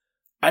season,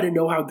 I didn't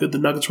know how good the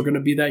Nuggets were going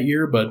to be that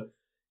year, but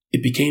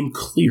it became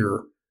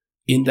clear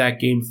in that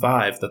Game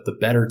 5 that the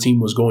better team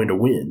was going to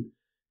win.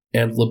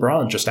 And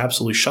LeBron just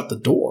absolutely shut the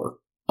door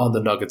on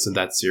the Nuggets in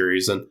that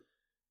series, and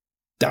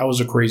that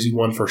was a crazy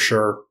one for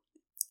sure.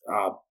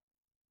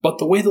 But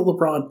the way that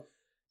LeBron,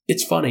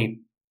 it's funny,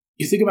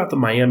 you think about the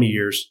Miami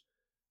years,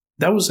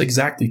 that was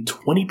exactly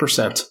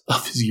 20%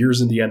 of his years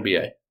in the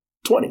NBA.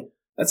 20.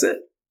 That's it.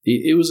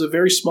 It was a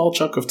very small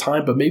chunk of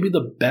time, but maybe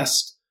the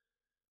best,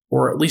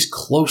 or at least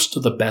close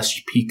to the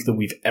best peak that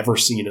we've ever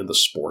seen in the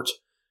sport.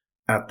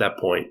 at that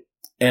point.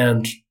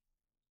 And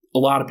a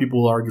lot of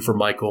people will argue for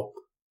Michael.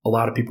 A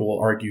lot of people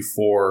will argue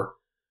for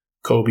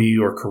Kobe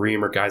or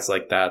Kareem or guys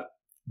like that.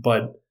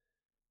 But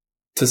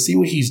to see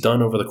what he's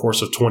done over the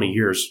course of 20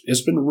 years,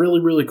 it's been really,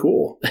 really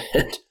cool.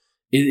 And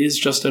it is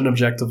just an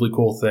objectively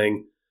cool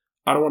thing.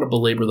 I don't want to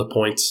belabor the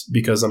points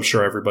because I'm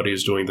sure everybody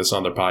is doing this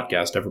on their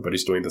podcast.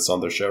 Everybody's doing this on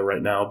their show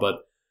right now. But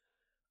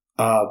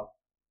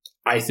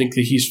I think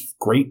that he's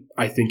great.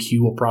 I think he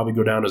will probably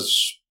go down as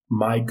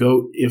my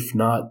GOAT, if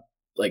not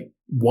like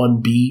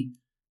 1B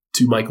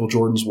to Michael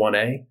Jordan's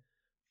 1A.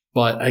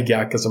 But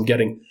because I'm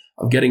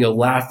getting a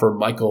laugh from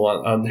Michael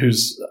on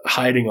who's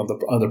hiding on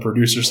the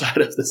producer side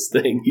of this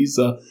thing.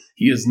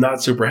 He is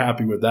not super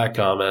happy with that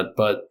comment.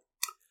 But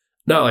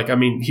no,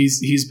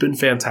 he's been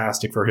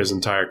fantastic for his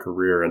entire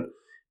career, and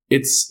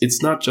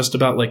it's not just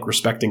about like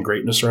respecting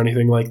greatness or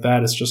anything like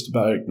that. It's just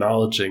about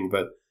acknowledging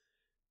that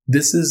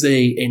this is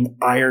an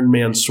Iron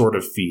Man sort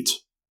of feat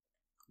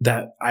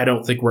that I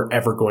don't think we're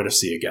ever going to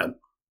see again.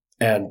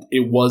 And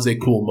it was a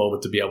cool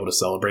moment to be able to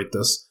celebrate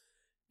this.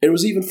 It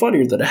was even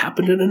funnier that it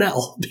happened in an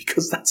L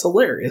because that's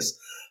hilarious.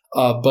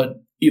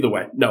 But either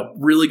way, no,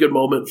 really good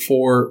moment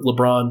for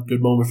LeBron,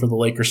 good moment for the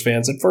Lakers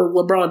fans, and for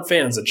LeBron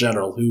fans in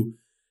general who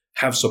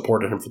have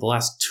supported him for the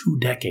last 2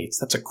 decades.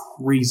 That's a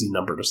crazy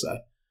number to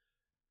say.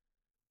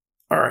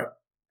 All right.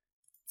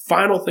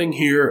 Final thing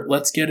here,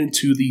 let's get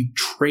into the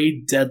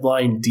trade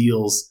deadline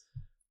deals.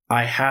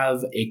 I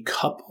have a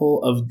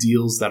couple of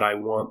deals that I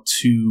want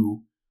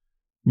to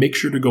make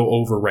sure to go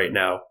over right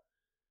now.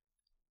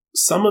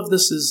 Some of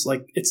this is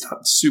it's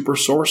not super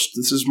sourced.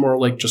 This is more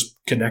like just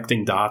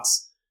connecting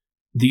dots.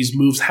 These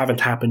moves haven't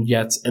happened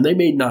yet, and they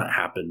may not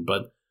happen,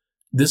 but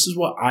this is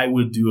what I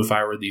would do if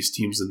I were these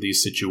teams in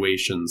these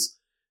situations,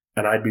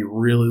 and I'd be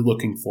really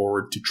looking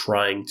forward to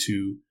trying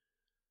to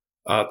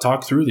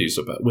talk through these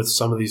with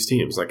some of these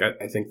teams. I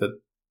think that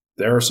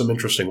there are some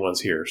interesting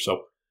ones here.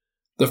 So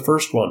the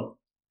first one,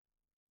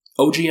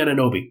 OG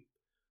Anunoby.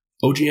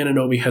 OG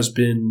Anunoby has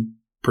been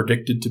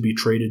predicted to be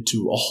traded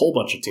to a whole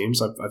bunch of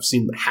teams. I've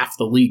seen half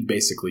the league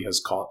basically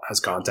has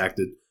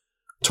contacted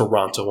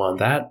Toronto on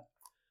that.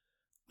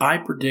 I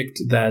predict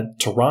that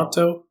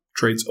Toronto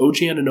trades OG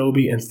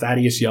Anunoby and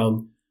Thaddeus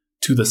Young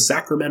to the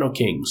Sacramento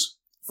Kings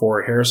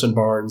for Harrison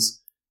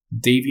Barnes,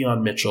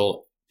 Davion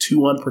Mitchell,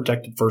 2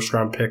 unprotected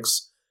first-round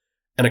picks,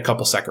 and a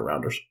couple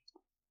second-rounders.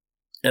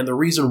 And the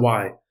reason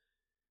why,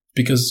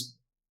 because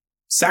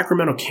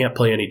Sacramento can't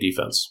play any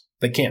defense.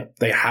 They can't.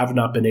 They have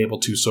not been able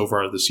to so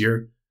far this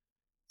year.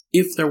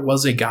 If there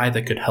was a guy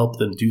that could help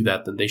them do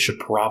that, then they should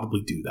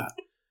probably do that.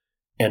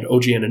 And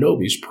OG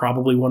Anunoby is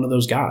probably one of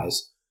those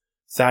guys.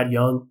 Thad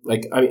Young,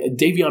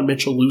 Davion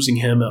Mitchell, losing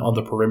him on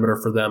the perimeter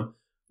for them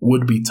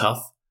would be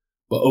tough.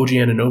 But OG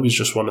Anunoby is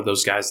just one of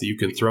those guys that you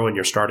can throw in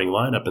your starting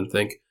lineup and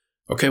think,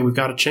 okay, we've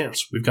got a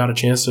chance. We've got a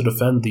chance to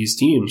defend these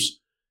teams.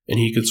 And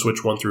he could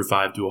switch 1 through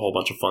 5, do a whole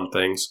bunch of fun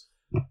things.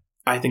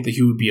 I think that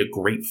he would be a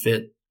great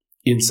fit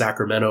in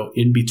Sacramento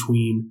in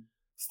between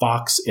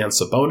Fox and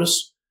Sabonis.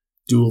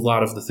 Do a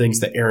lot of the things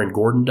that Aaron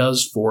Gordon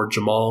does for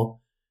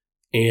Jamal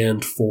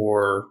and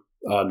for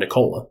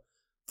Nikola.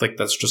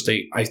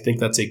 I think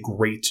that's a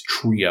great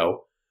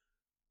trio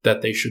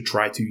that they should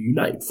try to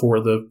unite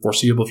for the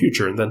foreseeable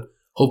future. And then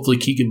hopefully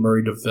Keegan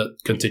Murray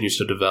continues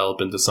to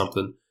develop into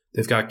something.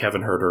 They've got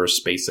Kevin Huerter as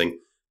spacing.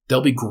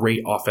 They'll be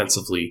great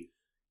offensively,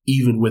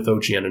 even with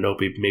OG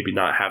Anunoby maybe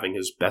not having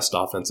his best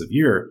offensive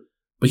year,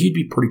 but he'd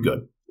be pretty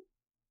good.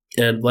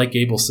 And like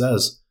Abel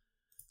says,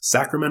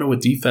 Sacramento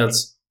with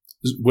defense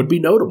would be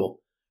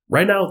notable.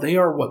 Right now, they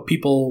are what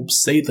people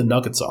say the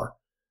Nuggets are,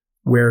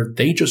 where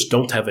they just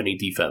don't have any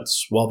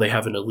defense while they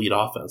have an elite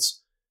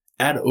offense.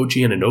 Add OG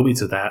Anunoby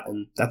to that,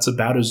 and that's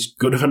about as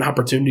good of an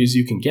opportunity as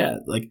you can get.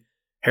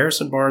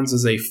 Harrison Barnes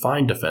is a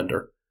fine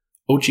defender.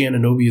 OG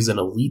Anunoby is an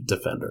elite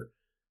defender.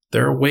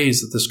 There are ways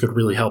that this could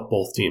really help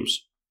both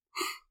teams.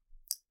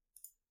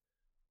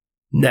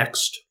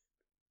 Next,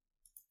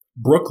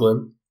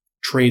 Brooklyn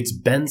trades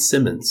Ben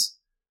Simmons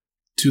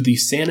to the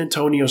San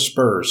Antonio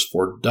Spurs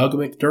for Doug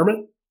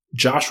McDermott,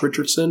 Josh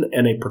Richardson,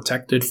 and a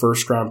protected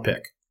first-round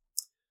pick.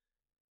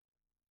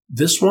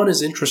 This one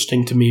is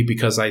interesting to me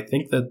because I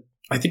think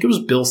it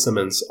was Bill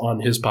Simmons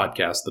on his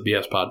podcast, the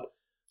BS Pod,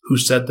 who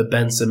said that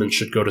Ben Simmons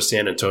should go to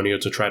San Antonio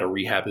to try to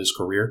rehab his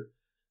career.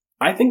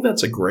 I think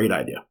that's a great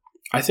idea.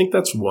 I think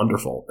that's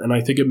wonderful, and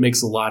I think it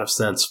makes a lot of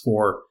sense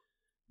for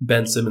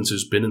Ben Simmons,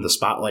 who's been in the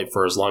spotlight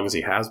for as long as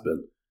he has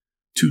been,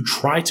 to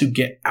try to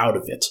get out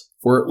of it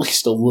for at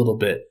least a little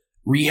bit,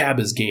 rehab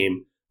his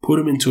game, put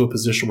him into a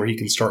position where he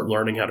can start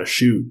learning how to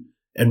shoot,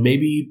 and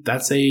maybe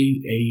that's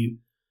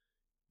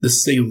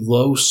this is a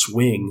low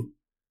swing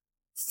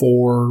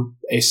for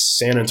a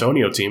San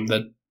Antonio team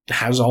that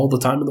has all the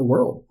time in the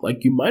world.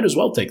 You might as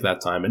well take that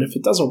time, and if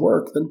it doesn't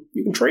work, then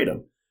you can trade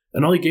him.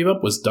 And all he gave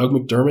up was Doug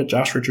McDermott,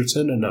 Josh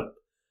Richardson, and a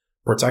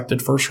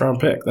protected first-round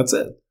pick. That's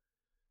it.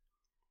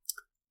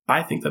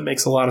 I think that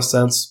makes a lot of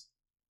sense.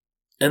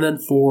 And then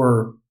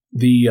for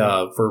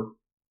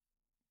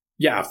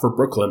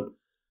Brooklyn,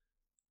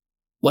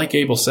 like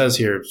Abel says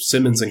here,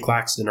 Simmons and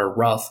Claxton are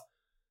rough.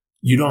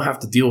 You don't have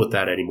to deal with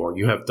that anymore.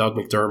 You have Doug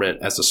McDermott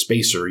as a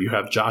spacer. You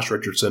have Josh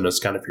Richardson as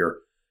kind of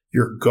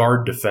your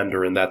guard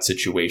defender in that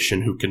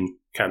situation who can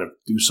kind of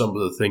do some of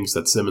the things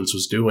that Simmons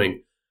was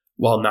doing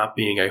while not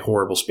being a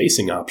horrible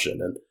spacing option.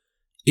 And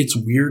it's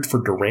weird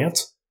for Durant.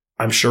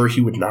 I'm sure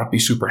he would not be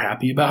super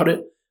happy about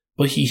it,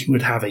 but he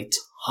would have a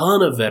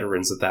ton of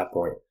veterans at that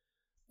point.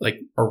 Like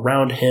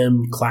around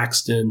him,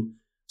 Claxton,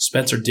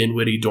 Spencer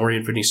Dinwiddie,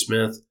 Dorian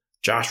Finney-Smith,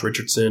 Josh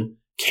Richardson,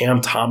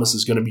 Cam Thomas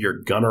is going to be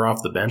your gunner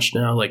off the bench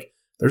now. Like,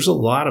 there's a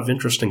lot of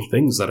interesting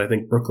things that I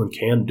think Brooklyn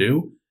can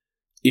do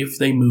if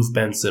they move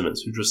Ben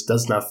Simmons, who just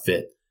does not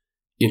fit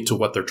into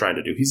what they're trying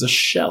to do. He's a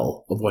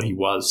shell of what he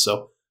was,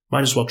 so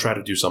might as well try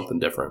to do something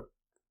different.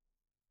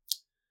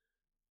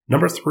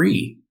 Number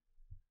 3,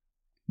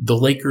 the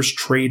Lakers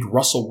trade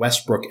Russell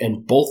Westbrook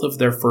and both of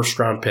their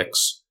first-round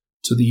picks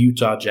to the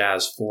Utah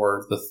Jazz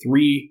for the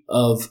 3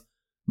 of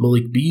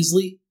Malik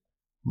Beasley,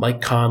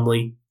 Mike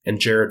Conley, and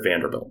Jared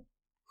Vanderbilt.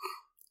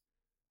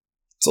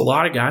 It's a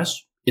lot of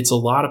guys. It's a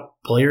lot of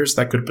players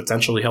that could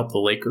potentially help the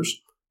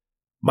Lakers.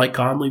 Mike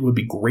Conley would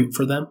be great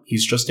for them.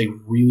 He's just a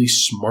really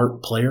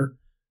smart player.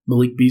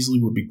 Malik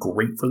Beasley would be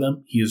great for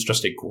them. He is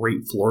just a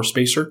great floor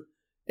spacer.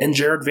 And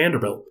Jared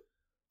Vanderbilt,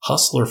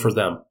 hustler for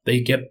them.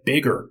 They get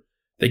bigger.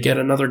 They get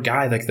another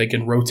guy that they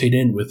can rotate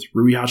in with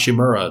Rui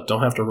Hachimura.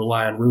 Don't have to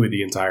rely on Rui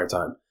the entire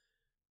time.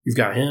 You've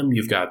got him.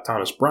 You've got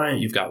Thomas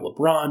Bryant. You've got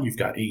LeBron. You've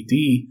got AD.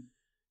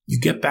 You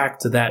get back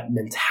to that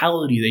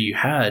mentality that you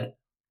had,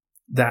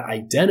 that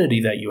identity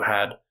that you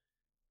had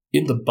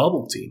in the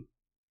bubble team,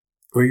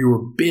 where you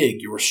were big,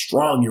 you were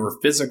strong, you were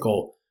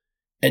physical,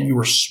 and you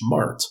were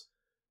smart.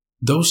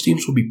 Those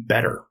teams would be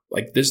better.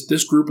 Like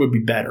this group would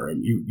be better,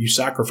 and you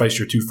sacrifice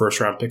your 2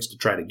 first-round picks to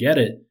try to get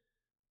it.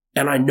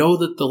 And I know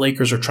that the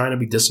Lakers are trying to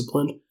be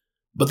disciplined,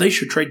 but they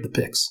should trade the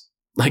picks.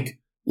 Like,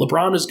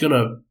 LeBron is going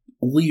to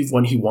leave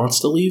when he wants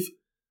to leave,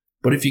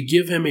 but if you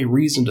give him a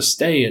reason to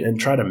stay and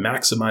try to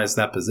maximize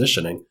that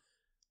positioning,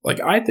 like,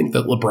 I think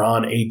that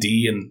LeBron,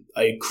 AD, and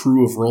a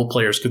crew of role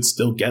players could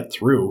still get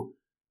through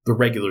the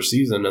regular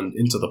season and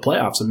into the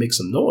playoffs and make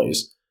some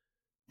noise,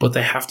 but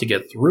they have to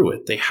get through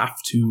it. They have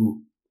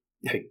to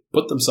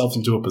put themselves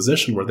into a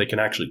position where they can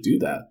actually do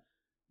that.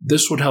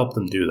 This would help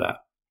them do that.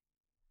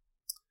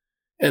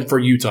 And for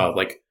Utah,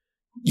 like,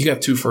 you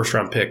got 2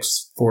 first-round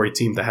picks for a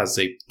team that has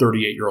a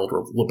 38-year-old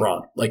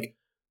LeBron. Like,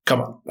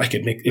 come on. Like,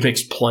 it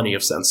makes plenty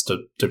of sense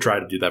to try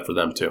to do that for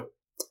them, too.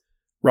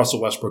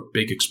 Russell Westbrook,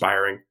 big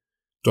expiring.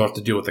 Don't have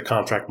to deal with the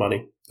contract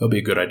money. It'll be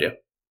a good idea.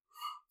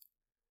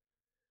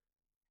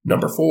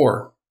 Number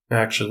 4.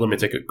 Actually, let me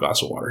take a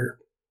glass of water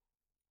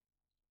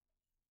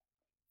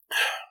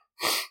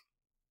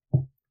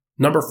here.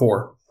 Number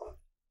 4.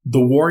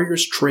 The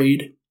Warriors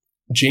trade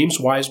James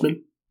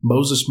Wiseman,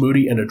 Moses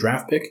Moody, and a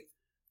draft pick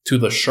to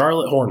the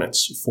Charlotte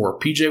Hornets for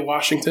PJ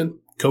Washington,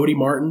 Cody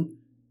Martin,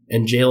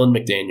 and Jalen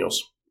McDaniels.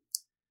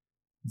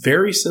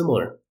 Very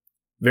similar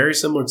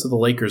to the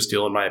Lakers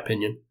deal, in my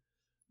opinion,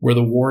 where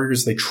the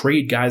Warriors, they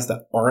trade guys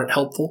that aren't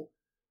helpful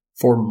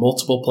for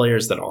multiple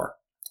players that are.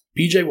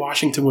 PJ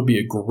Washington would be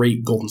a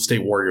great Golden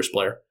State Warriors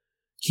player.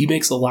 He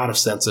makes a lot of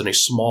sense in a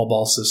small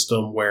ball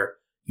system where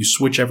you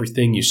switch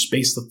everything, you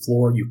space the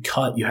floor, you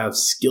cut, you have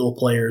skill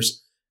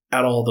players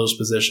at all those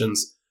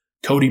positions.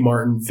 Cody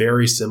Martin,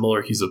 very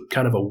similar. He's a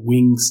kind of a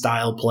wing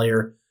style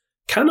player,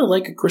 kind of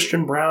like a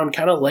Christian Brown,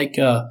 kind of like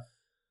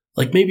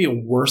maybe a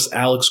worse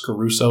Alex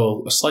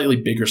Caruso, a slightly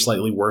bigger,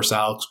 slightly worse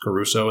Alex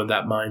Caruso in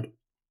that mind.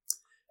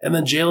 And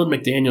then Jalen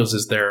McDaniels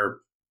is their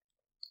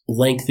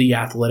lengthy,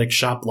 athletic,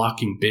 shot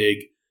blocking big,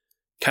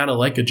 kind of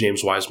like a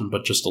James Wiseman,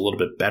 but just a little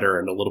bit better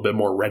and a little bit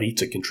more ready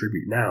to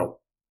contribute now.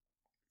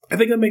 I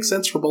think that makes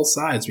sense for both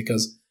sides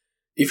because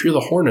if you're the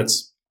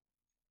Hornets,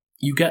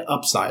 you get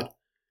upside.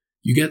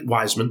 You get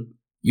Wiseman,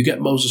 you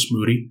get Moses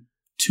Moody,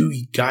 2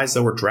 guys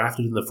that were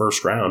drafted in the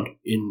first round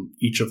in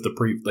each of the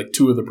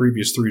 2 of the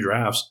previous 3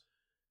 drafts,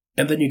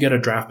 and then you get a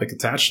draft pick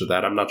attached to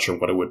that. I'm not sure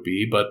what it would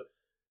be, but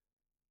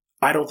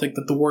I don't think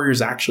that the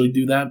Warriors actually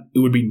do that. It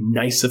would be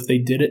nice if they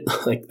did it.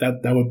 Like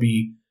that would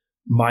be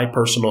my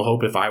personal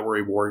hope if I were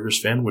a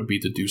Warriors fan, would be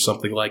to do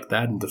something like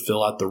that and to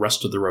fill out the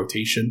rest of the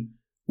rotation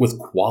with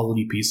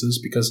quality pieces.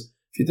 Because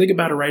if you think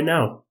about it right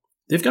now,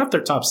 they've got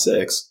their top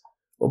 6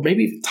 or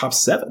maybe even top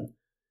 7.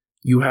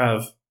 You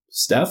have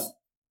Steph,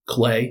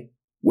 Clay,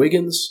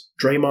 Wiggins,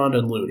 Draymond,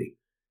 and Looney.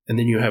 And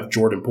then you have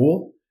Jordan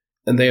Poole,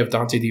 and they have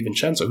Dante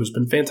DiVincenzo, who's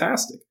been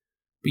fantastic.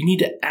 But you need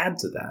to add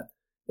to that.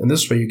 And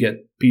this way you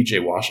get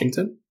PJ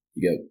Washington,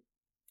 you get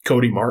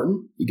Cody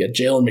Martin, you get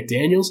Jalen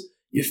McDaniels.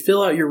 You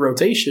fill out your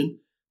rotation,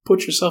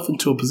 put yourself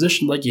into a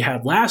position like you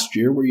had last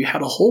year where you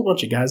had a whole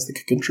bunch of guys that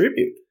could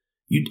contribute.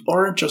 You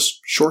aren't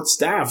just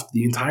short-staffed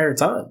the entire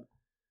time.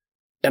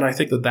 And I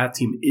think that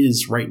team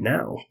is right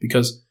now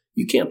because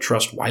you can't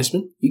trust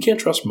Wiseman. You can't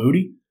trust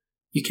Moody.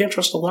 You can't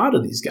trust a lot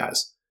of these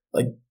guys,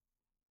 like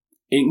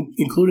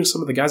including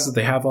some of the guys that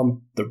they have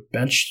on the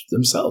bench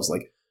themselves,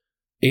 like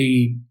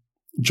a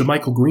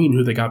JaMychal Green,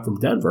 who they got from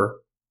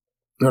Denver.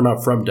 Or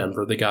not from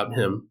Denver. They got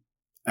him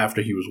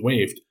after he was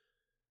waived.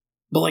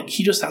 But like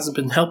he just hasn't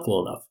been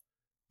helpful enough.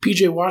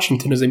 PJ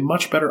Washington is a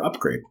much better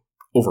upgrade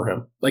over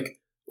him. Like,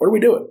 what are we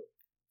doing?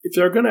 If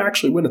they're going to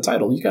actually win a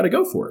title, you got to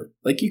go for it.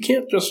 Like, you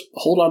can't just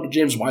hold on to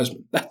James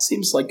Wiseman. That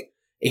seems like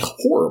a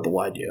horrible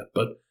idea,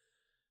 but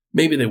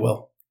maybe they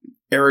will.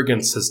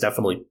 Arrogance has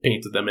definitely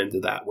painted them into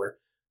that, where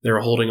they're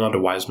holding on to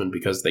Wiseman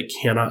because they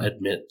cannot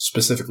admit,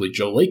 specifically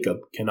Joe Lacob,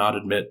 cannot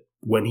admit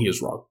when he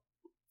is wrong.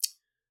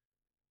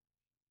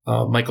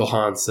 Michael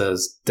Hahn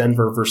says,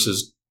 Denver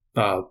versus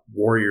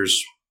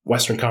Warriors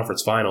Western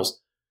Conference Finals.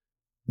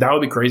 That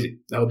would be crazy.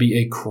 That would be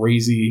a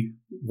crazy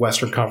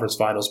Western Conference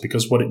Finals,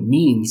 because what it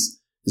means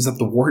is that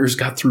the Warriors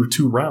got through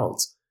 2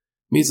 rounds.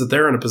 It means that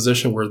they're in a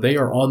position where they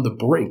are on the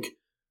brink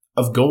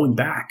of going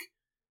back.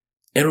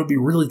 And it would be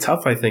really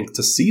tough, I think,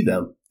 to see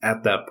them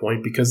at that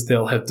point, because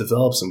they'll have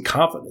developed some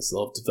confidence.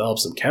 They'll have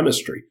developed some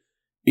chemistry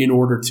in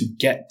order to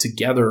get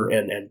together,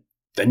 and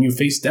then you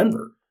face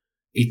Denver,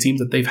 a team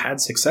that they've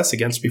had success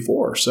against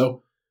before.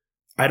 So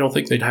I don't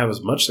think they'd have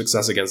as much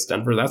success against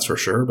Denver, that's for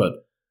sure, but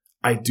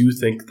I do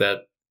think that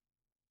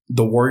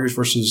the Warriors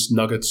versus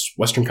Nuggets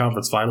Western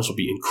Conference Finals will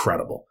be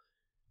incredible.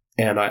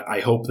 And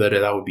I hope that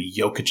would be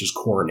Jokic's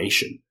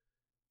coronation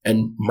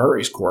and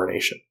Murray's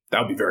coronation.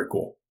 That would be very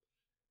cool.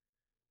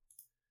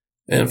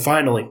 And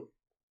finally,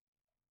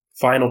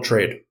 final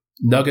trade.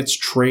 Nuggets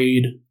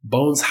trade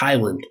Bones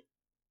Hyland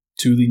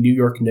to the New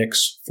York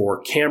Knicks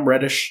for Cam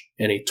Reddish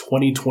and a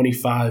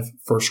 2025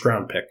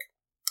 first-round pick.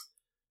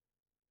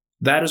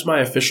 That is my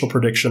official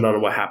prediction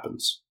on what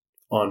happens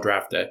on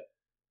draft day.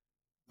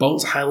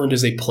 Bones Hyland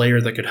is a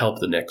player that could help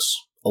the Knicks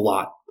a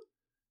lot.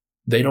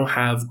 They don't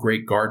have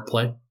great guard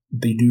play.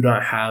 They do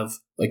not have,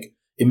 like,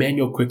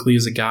 Emmanuel Quickley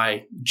is a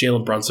guy.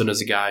 Jalen Brunson is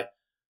a guy.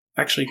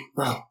 Actually,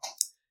 well,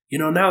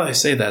 now that I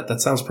say that,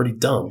 that sounds pretty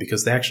dumb,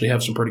 because they actually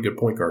have some pretty good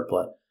point guard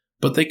play.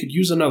 But they could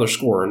use another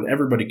scorer, and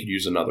everybody could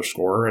use another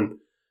scorer. And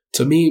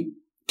to me,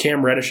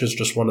 Cam Reddish is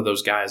just one of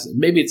those guys.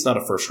 Maybe it's not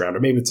a first rounder,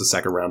 maybe it's a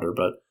second rounder,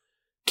 but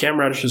Cam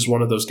Reddish is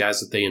one of those guys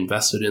that they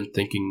invested in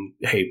thinking,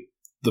 hey,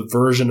 the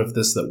version of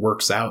this that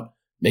works out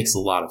makes a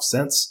lot of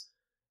sense.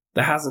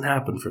 That hasn't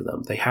happened for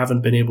them. They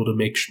haven't been able to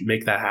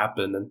make that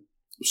happen. And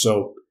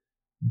so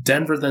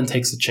Denver then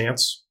takes a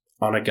chance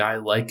on a guy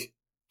like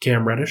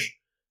Cam Reddish.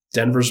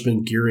 Denver's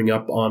been gearing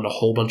up on a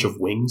whole bunch of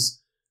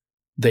wings.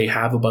 They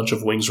have a bunch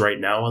of wings right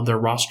now on their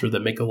roster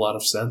that make a lot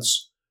of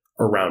sense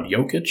around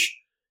Jokić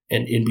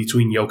and in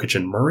between Jokić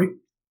and Murray.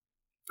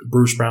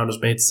 Bruce Brown has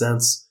made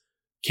sense.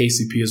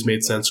 KCP has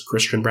made sense.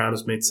 Christian Brown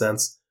has made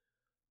sense.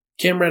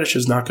 Cam Reddish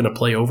is not going to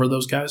play over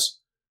those guys,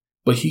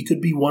 but he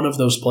could be one of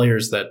those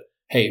players that,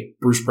 hey,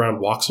 Bruce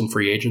Brown walks in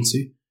free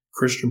agency,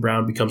 Christian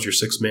Brown becomes your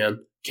 6th man,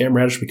 Cam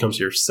Reddish becomes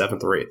your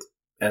 7th or 8th.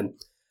 And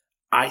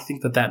I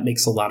think that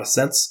makes a lot of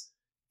sense.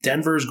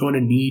 Denver is going to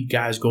need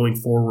guys going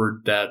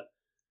forward that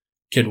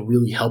can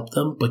really help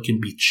them, but can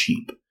be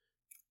cheap,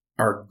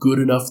 are good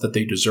enough that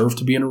they deserve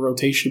to be in a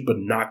rotation, but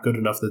not good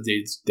enough that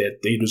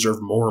they deserve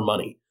more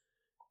money.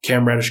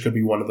 Cam Reddish could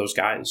be one of those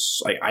guys.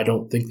 I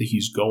don't think that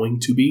he's going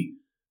to be,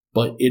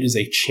 but it is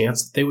a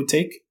chance that they would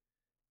take.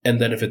 And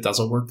then if it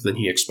doesn't work, then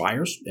he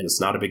expires, and it's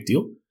not a big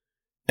deal.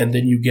 And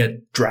then you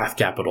get draft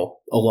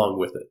capital along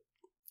with it.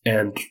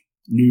 And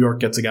New York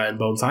gets a guy in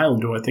Bones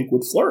Hyland who I think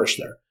would flourish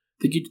there.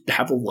 I think you'd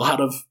have a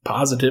lot of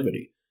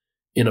positivity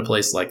in a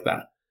place like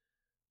that.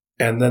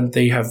 And then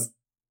they have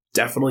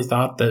definitely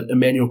thought that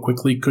Emmanuel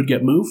Quickley could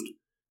get moved.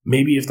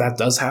 Maybe if that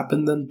does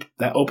happen, then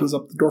that opens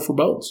up the door for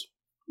Bones.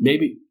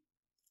 Maybe.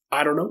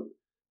 I don't know.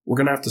 We're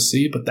going to have to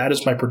see, but that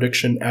is my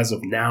prediction as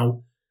of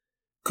now.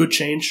 Could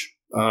change.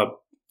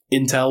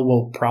 Intel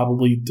will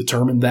probably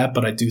determine that,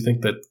 but I do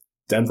think that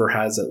Denver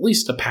has at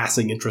least a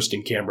passing interest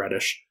in Cam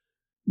Reddish,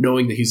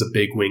 knowing that he's a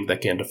big wing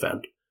that can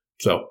defend.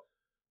 So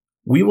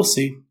we will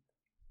see.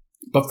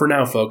 But for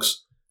now,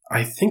 folks,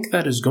 I think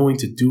that is going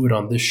to do it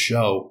on this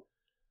show.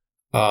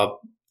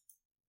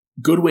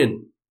 Good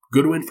win.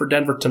 Good win for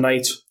Denver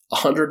tonight.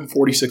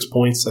 146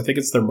 points. I think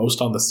it's their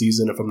most on the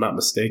season, if I'm not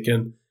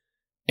mistaken.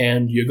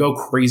 And you go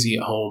crazy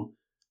at home.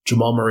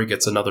 Jamal Murray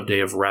gets another day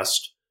of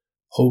rest.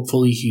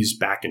 Hopefully he's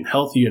back and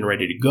healthy and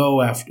ready to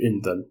go in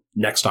the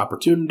next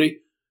opportunity.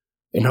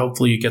 And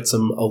hopefully you get a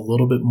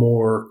little bit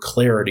more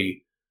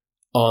clarity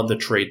on the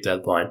trade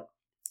deadline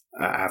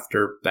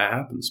after that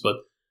happens. But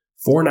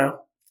for now,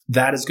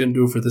 that is going to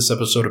do it for this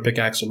episode of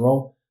Pickaxe and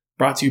Roll,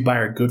 brought to you by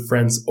our good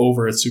friends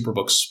over at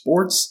Superbook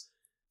Sports.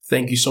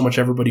 Thank you so much,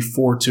 everybody,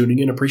 for tuning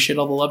in. Appreciate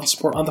all the love and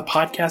support on the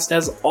podcast.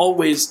 As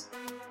always,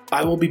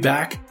 I will be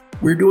back.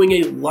 We're doing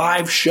a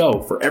live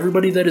show for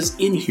everybody that is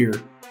in here.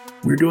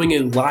 We're doing a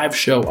live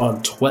show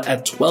at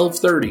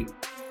 12:30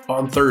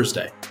 on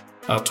Thursday,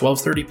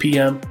 12:30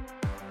 p.m.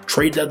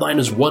 Trade deadline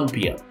is 1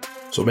 p.m.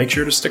 So make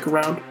sure to stick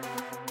around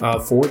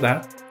for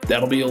that.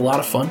 That'll be a lot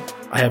of fun.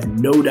 I have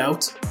no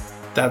doubt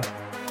that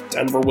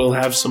Denver will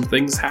have some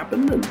things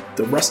happen, and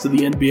the rest of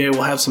the NBA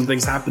will have some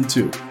things happen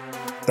too.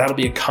 That'll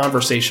be a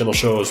conversational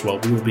show as well.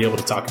 We will be able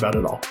to talk about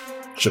it all.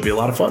 Should be a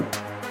lot of fun.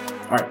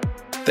 All right.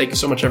 Thank you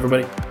so much,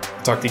 everybody.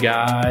 Talk to you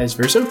guys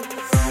very soon.